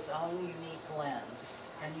through his own unique lens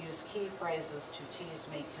and used key phrases to tease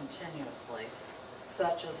me continuously,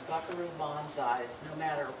 such as buckaroo bonsais, no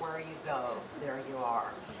matter where you go, there you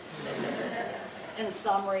are. In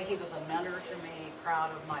summary, he was a mentor to me,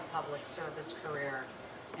 proud of my public service career,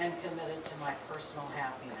 and committed to my personal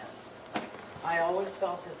happiness. I always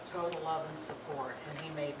felt his total love and support, and he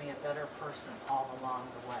made me a better person all along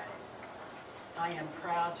the way. I am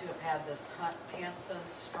proud to have had this handsome,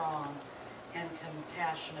 strong, and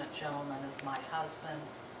compassionate gentleman as my husband,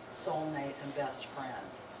 soulmate, and best friend.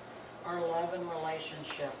 Our love and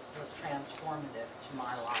relationship was transformative to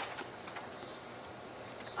my life.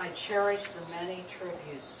 I cherish the many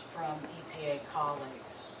tributes from EPA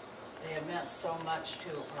colleagues. They have meant so much to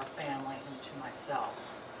our family and to myself.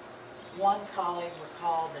 One colleague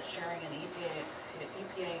recalled that sharing an EPA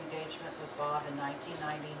engagement with Bob in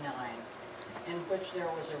 1999, in which there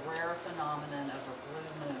was a rare phenomenon of a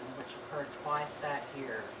blue moon which occurred twice that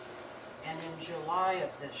year. And in July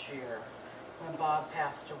of this year, when Bob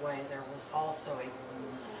passed away, there was also a blue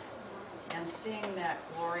moon. And seeing that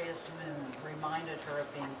glorious moon reminded her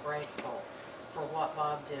of being grateful for what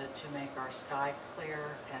Bob did to make our sky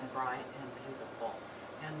clear and bright and beautiful,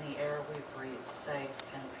 and the air we breathe safe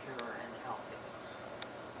and pure and healthy.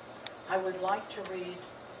 I would like to read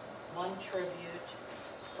one tribute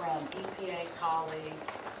from EPA colleague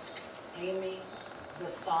Amy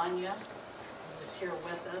Basanya, who is here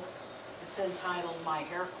with us. It's entitled My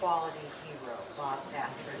Air Quality Hero, Bob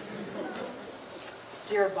Patrick.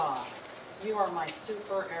 Dear Bob, you are my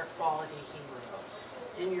super air quality hero.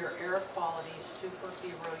 In your air quality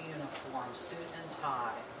superhero uniform, suit and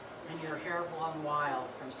tie, and your hair blown wild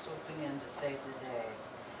from swooping in to save the day,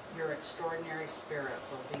 your extraordinary spirit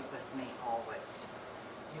will be with me always.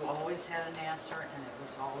 You always had an answer, and it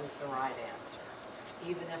was always the right answer,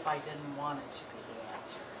 even if I didn't want it to be the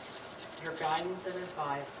answer. Your guidance and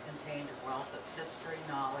advice contained a wealth of history,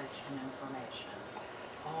 knowledge, and information,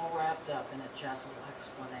 all wrapped up in a gentle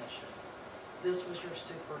explanation. This was your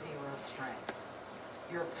superhero strength,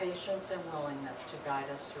 your patience and willingness to guide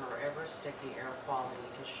us through our ever-sticky air quality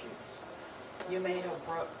issues. You may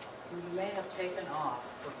have taken off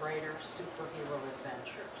for greater superhero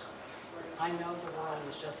adventures. I know the world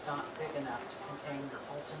was just not big enough to contain your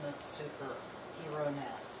ultimate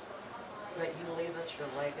superhero-ness. but you leave us your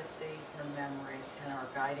legacy, your memory, and our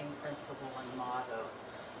guiding principle and motto,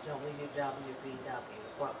 WWBW,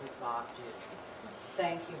 what would Bob do?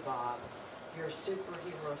 Thank you, Bob. Your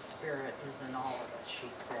superhero spirit is in all of us, she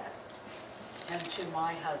said. And to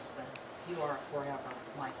my husband, you are forever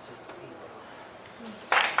my superhero.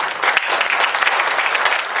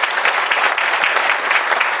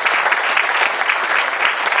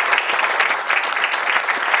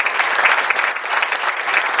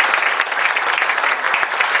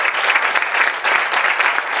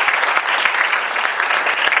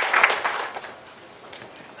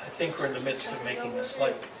 I think we're in the midst of making a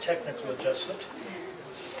slight technical adjustment.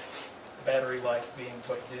 Battery life being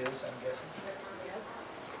what it is, I'm guessing. Yes.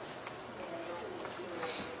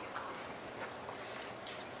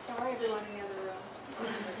 Sorry, everyone in the other room.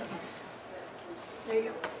 There you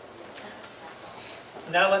go.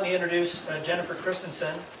 Now let me introduce Jennifer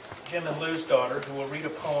Christensen, Jim and Lou's daughter, who will read a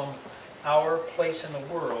poem, Our Place in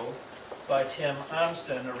the World, by Tim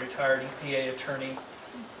Mastin, a retired EPA attorney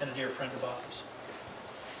and a dear friend of Bob's.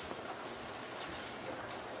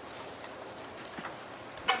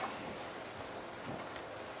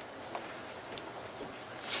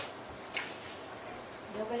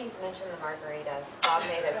 Nobody's mentioned the margaritas. Bob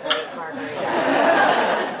made a great margarita.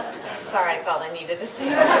 Sorry, I felt I needed to say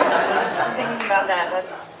that. Thinking about that,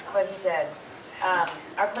 that's what he did.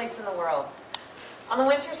 Our place in the world. On the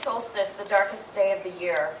winter solstice, the darkest day of the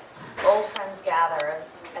year, old friends gather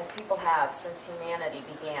as people have since humanity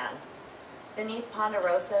began. Beneath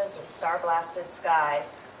ponderosas and star-blasted sky,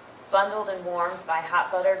 bundled and warmed by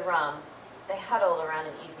hot-buttered rum, they huddled around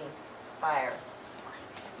an evening fire.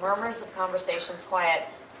 Murmurs of conversations quiet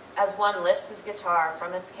as one lifts his guitar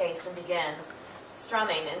from its case and begins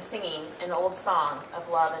strumming and singing an old song of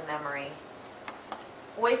love and memory.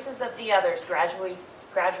 Voices of the others gradually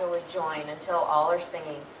join until all are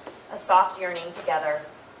singing, a soft yearning together,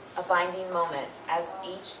 a binding moment as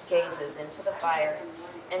each gazes into the fire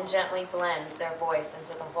and gently blends their voice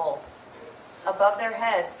into the whole. Above their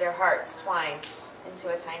heads, their hearts twine into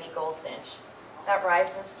a tiny goldfinch that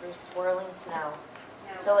rises through swirling snow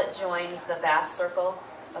till it joins the vast circle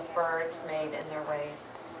of birds made in their ways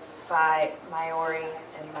by Maori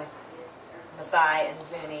and Maasai and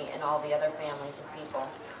Zuni and all the other families of people.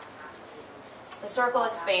 The circle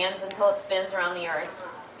expands until it spins around the earth.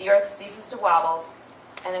 The earth ceases to wobble,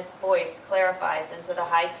 and its voice clarifies into the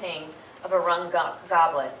high ting of a rung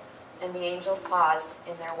goblet, and the angels pause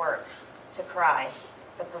in their work to cry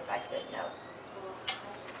the perfected note.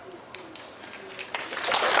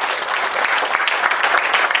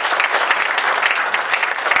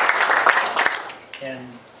 And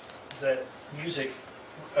that music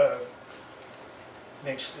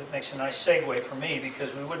makes a nice segue for me,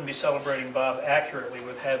 because we wouldn't be celebrating Bob accurately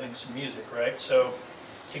with having some music, right? So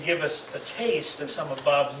to give us a taste of some of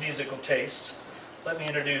Bob's musical tastes, let me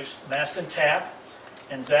introduce Mastin Tapp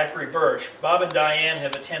and Zachary Burch. Bob and Diane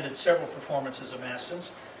have attended several performances of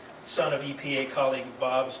Mastin's, son of EPA colleague of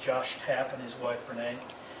Bob's, Josh Tapp, and his wife, Renee.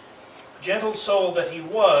 Gentle soul that he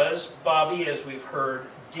was, Bobby, as we've heard,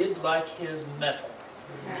 did like his metal.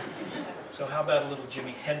 So how about a little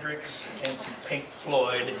Jimi Hendrix and some Pink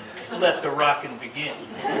Floyd? Let the rockin' begin.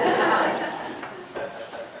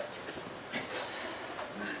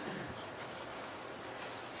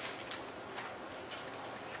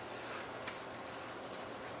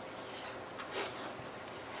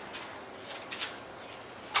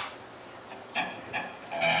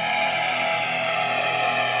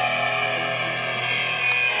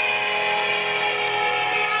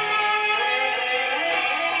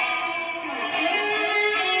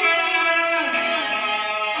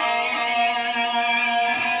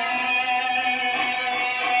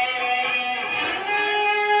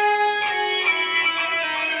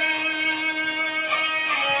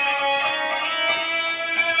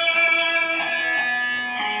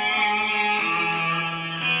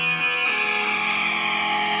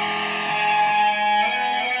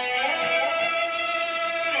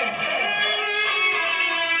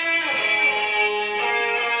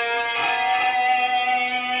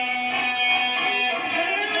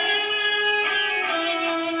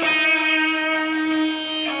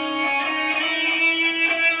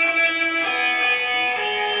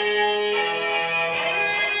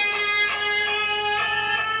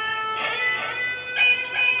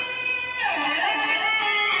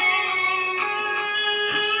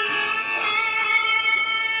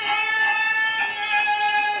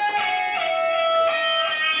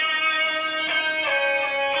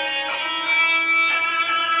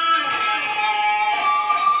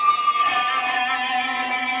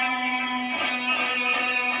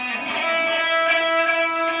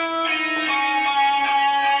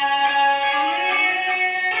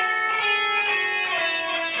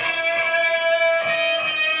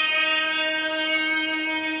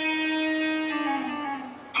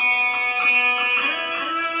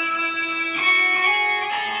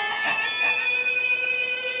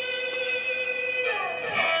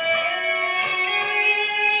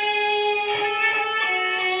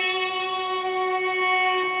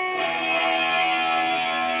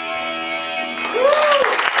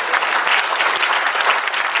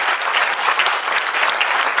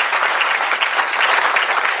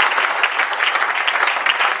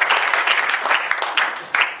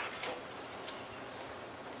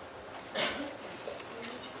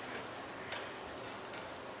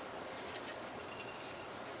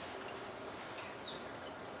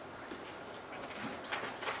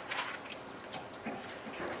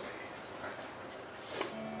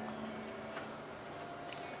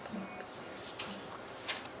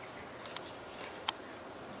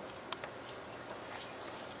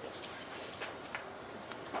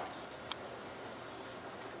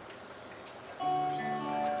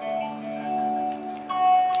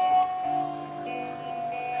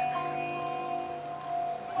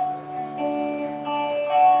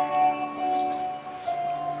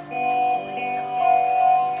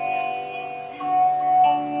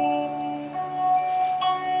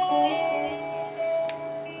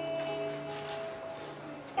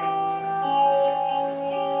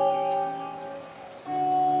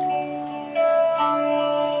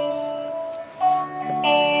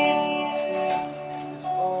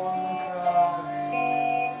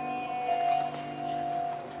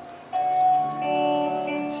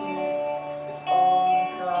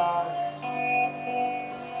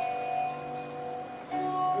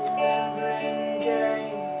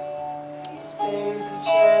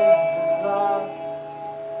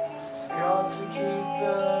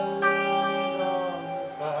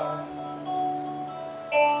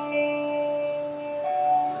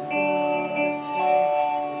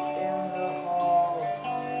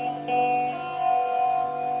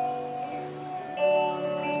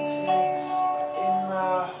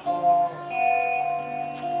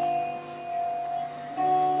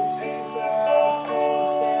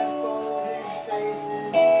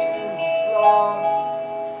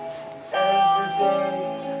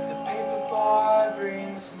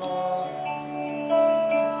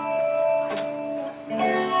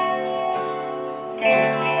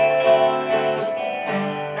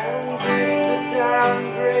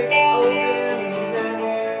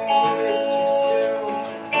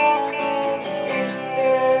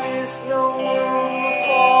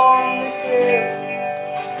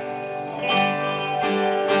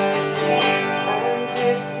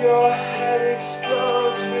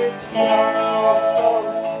 sorrow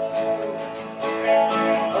falls too.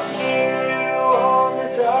 I'll see you on the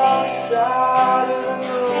dark side of the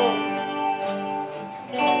moon.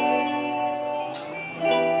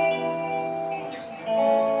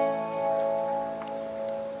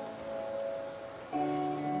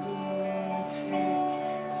 Lunatic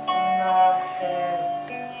is in my head.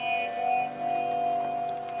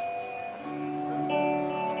 The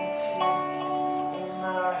lunatic is in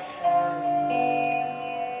my head.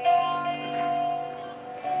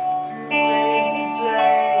 You raise the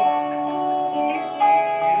blade,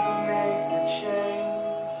 you make the change.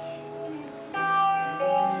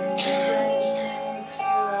 You cringe me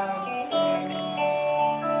till I'm sane.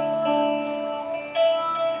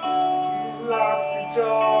 You lock the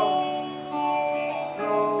door,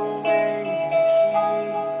 throw away the key.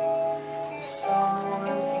 There's someone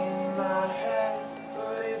in my head,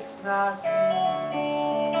 but it's not you.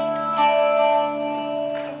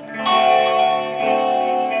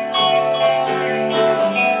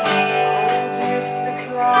 And if the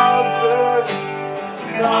cloud bursts,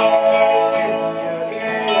 cloud in your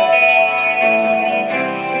ear,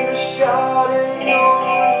 you're shouting, no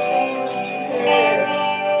one seems to hear.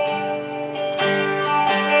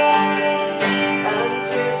 And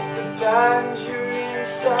if the band you're in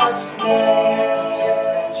starts playing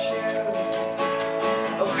different tunes,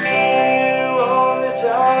 I'll see you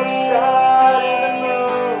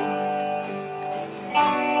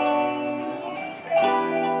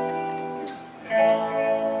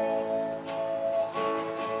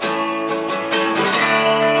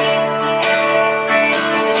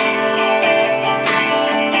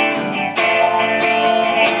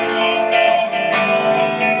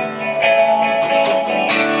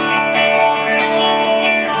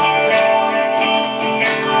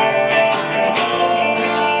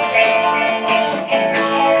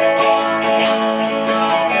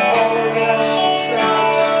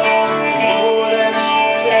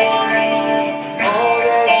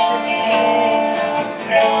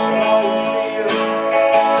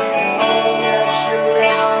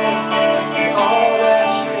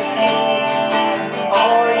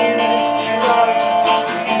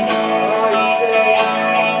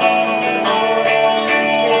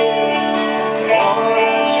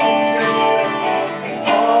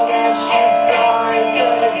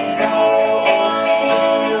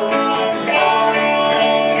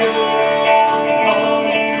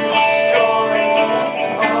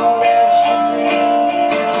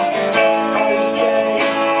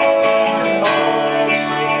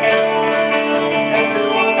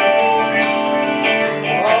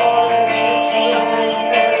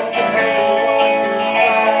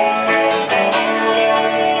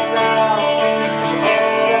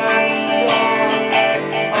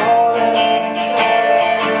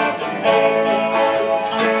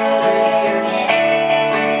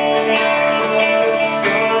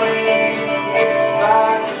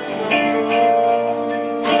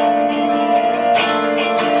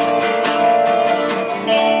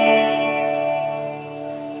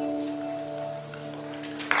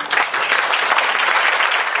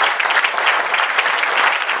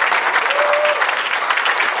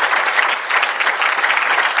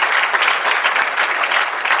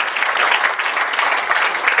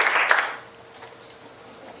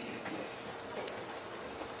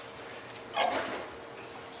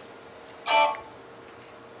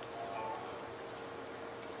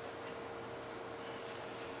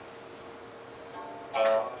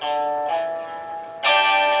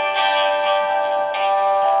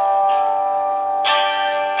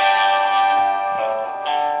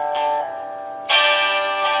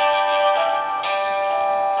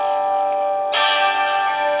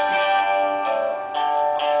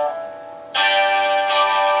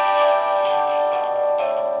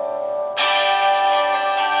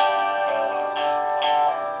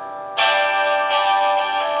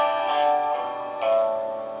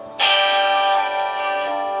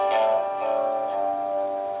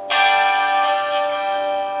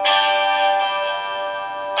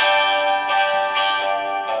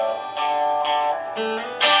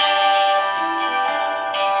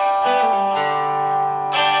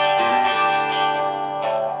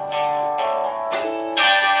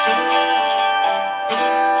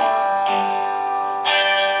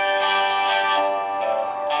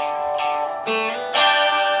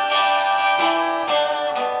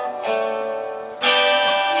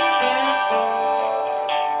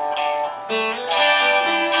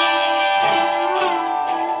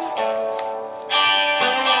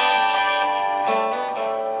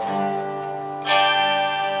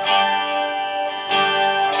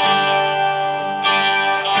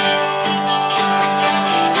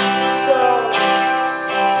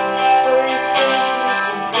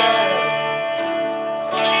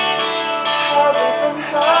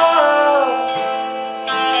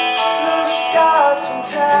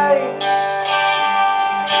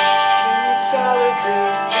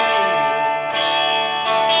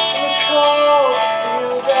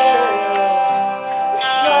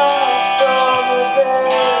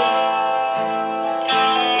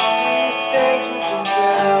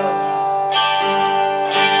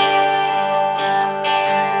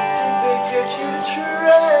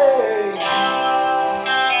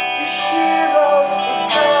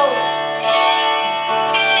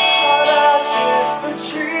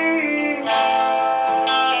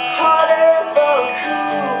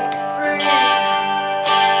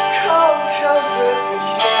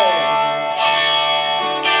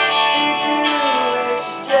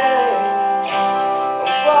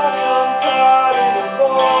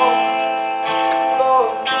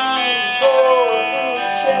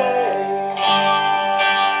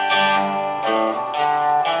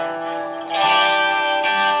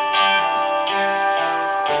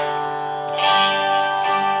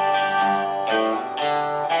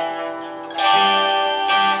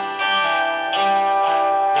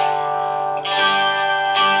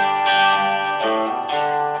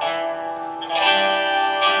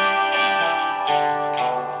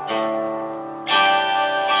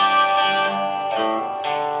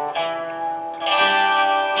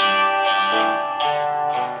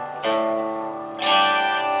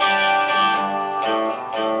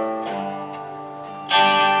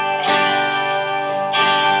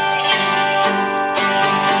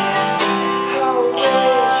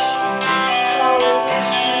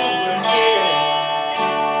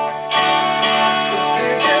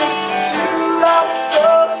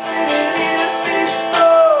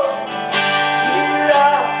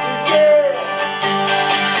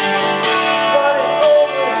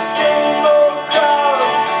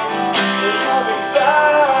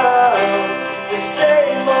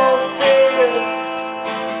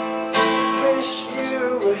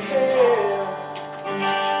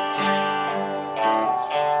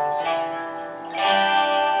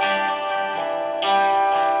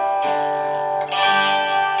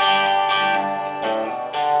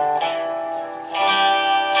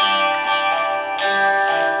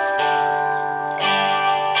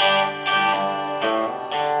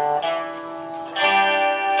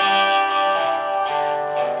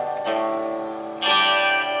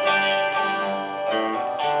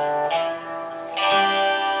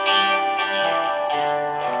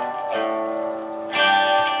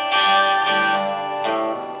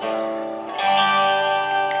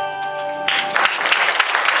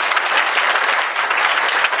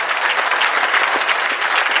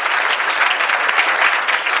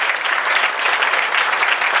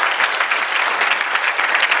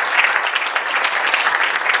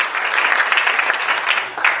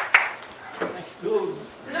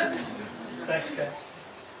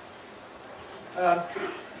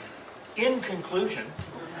In conclusion,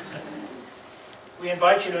 we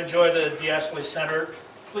invite you to enjoy the Diasley Center.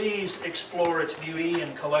 Please explore its beauty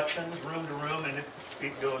and collections, room to room, and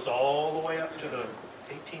it goes all the way up to the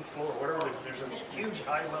 18th floor, whatever. There's a huge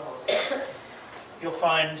high level. You'll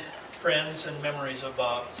find friends and memories of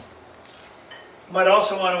Bob's. You might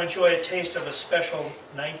also want to enjoy a taste of a special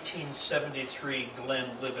 1973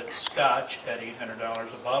 Glenlivet Scotch at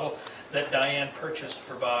 $800 a bottle that Diane purchased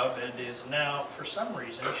for Bob and is now, for some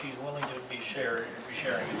reason, she's willing to be sharing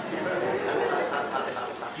it.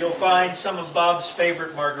 You'll find some of Bob's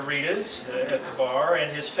favorite margaritas at the bar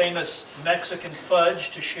and his famous Mexican fudge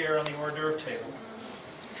to share on the hors d'oeuvre table.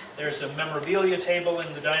 There's a memorabilia table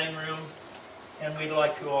in the dining room, and we'd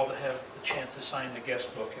like you all to have the chance to sign the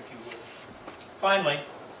guest book if you would. Finally,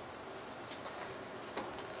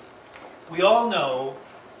 we all know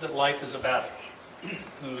that life is a battle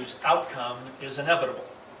whose outcome is inevitable.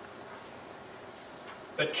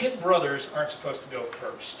 But kid brothers aren't supposed to go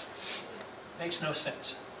first. Makes no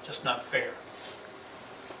sense, just not fair.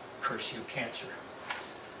 Curse you, cancer.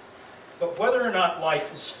 But whether or not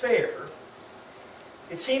life is fair,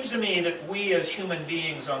 it seems to me that we as human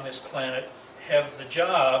beings on this planet have the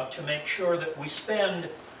job to make sure that we spend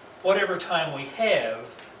whatever time we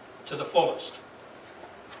have to the fullest,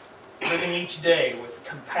 living each day with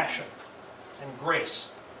compassion and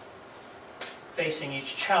grace, facing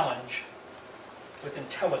each challenge with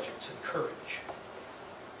intelligence and courage.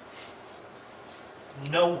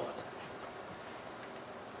 No one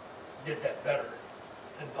did that better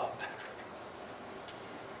than Bob Patrick.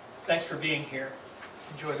 Thanks for being here.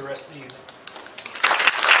 Enjoy the rest of the evening.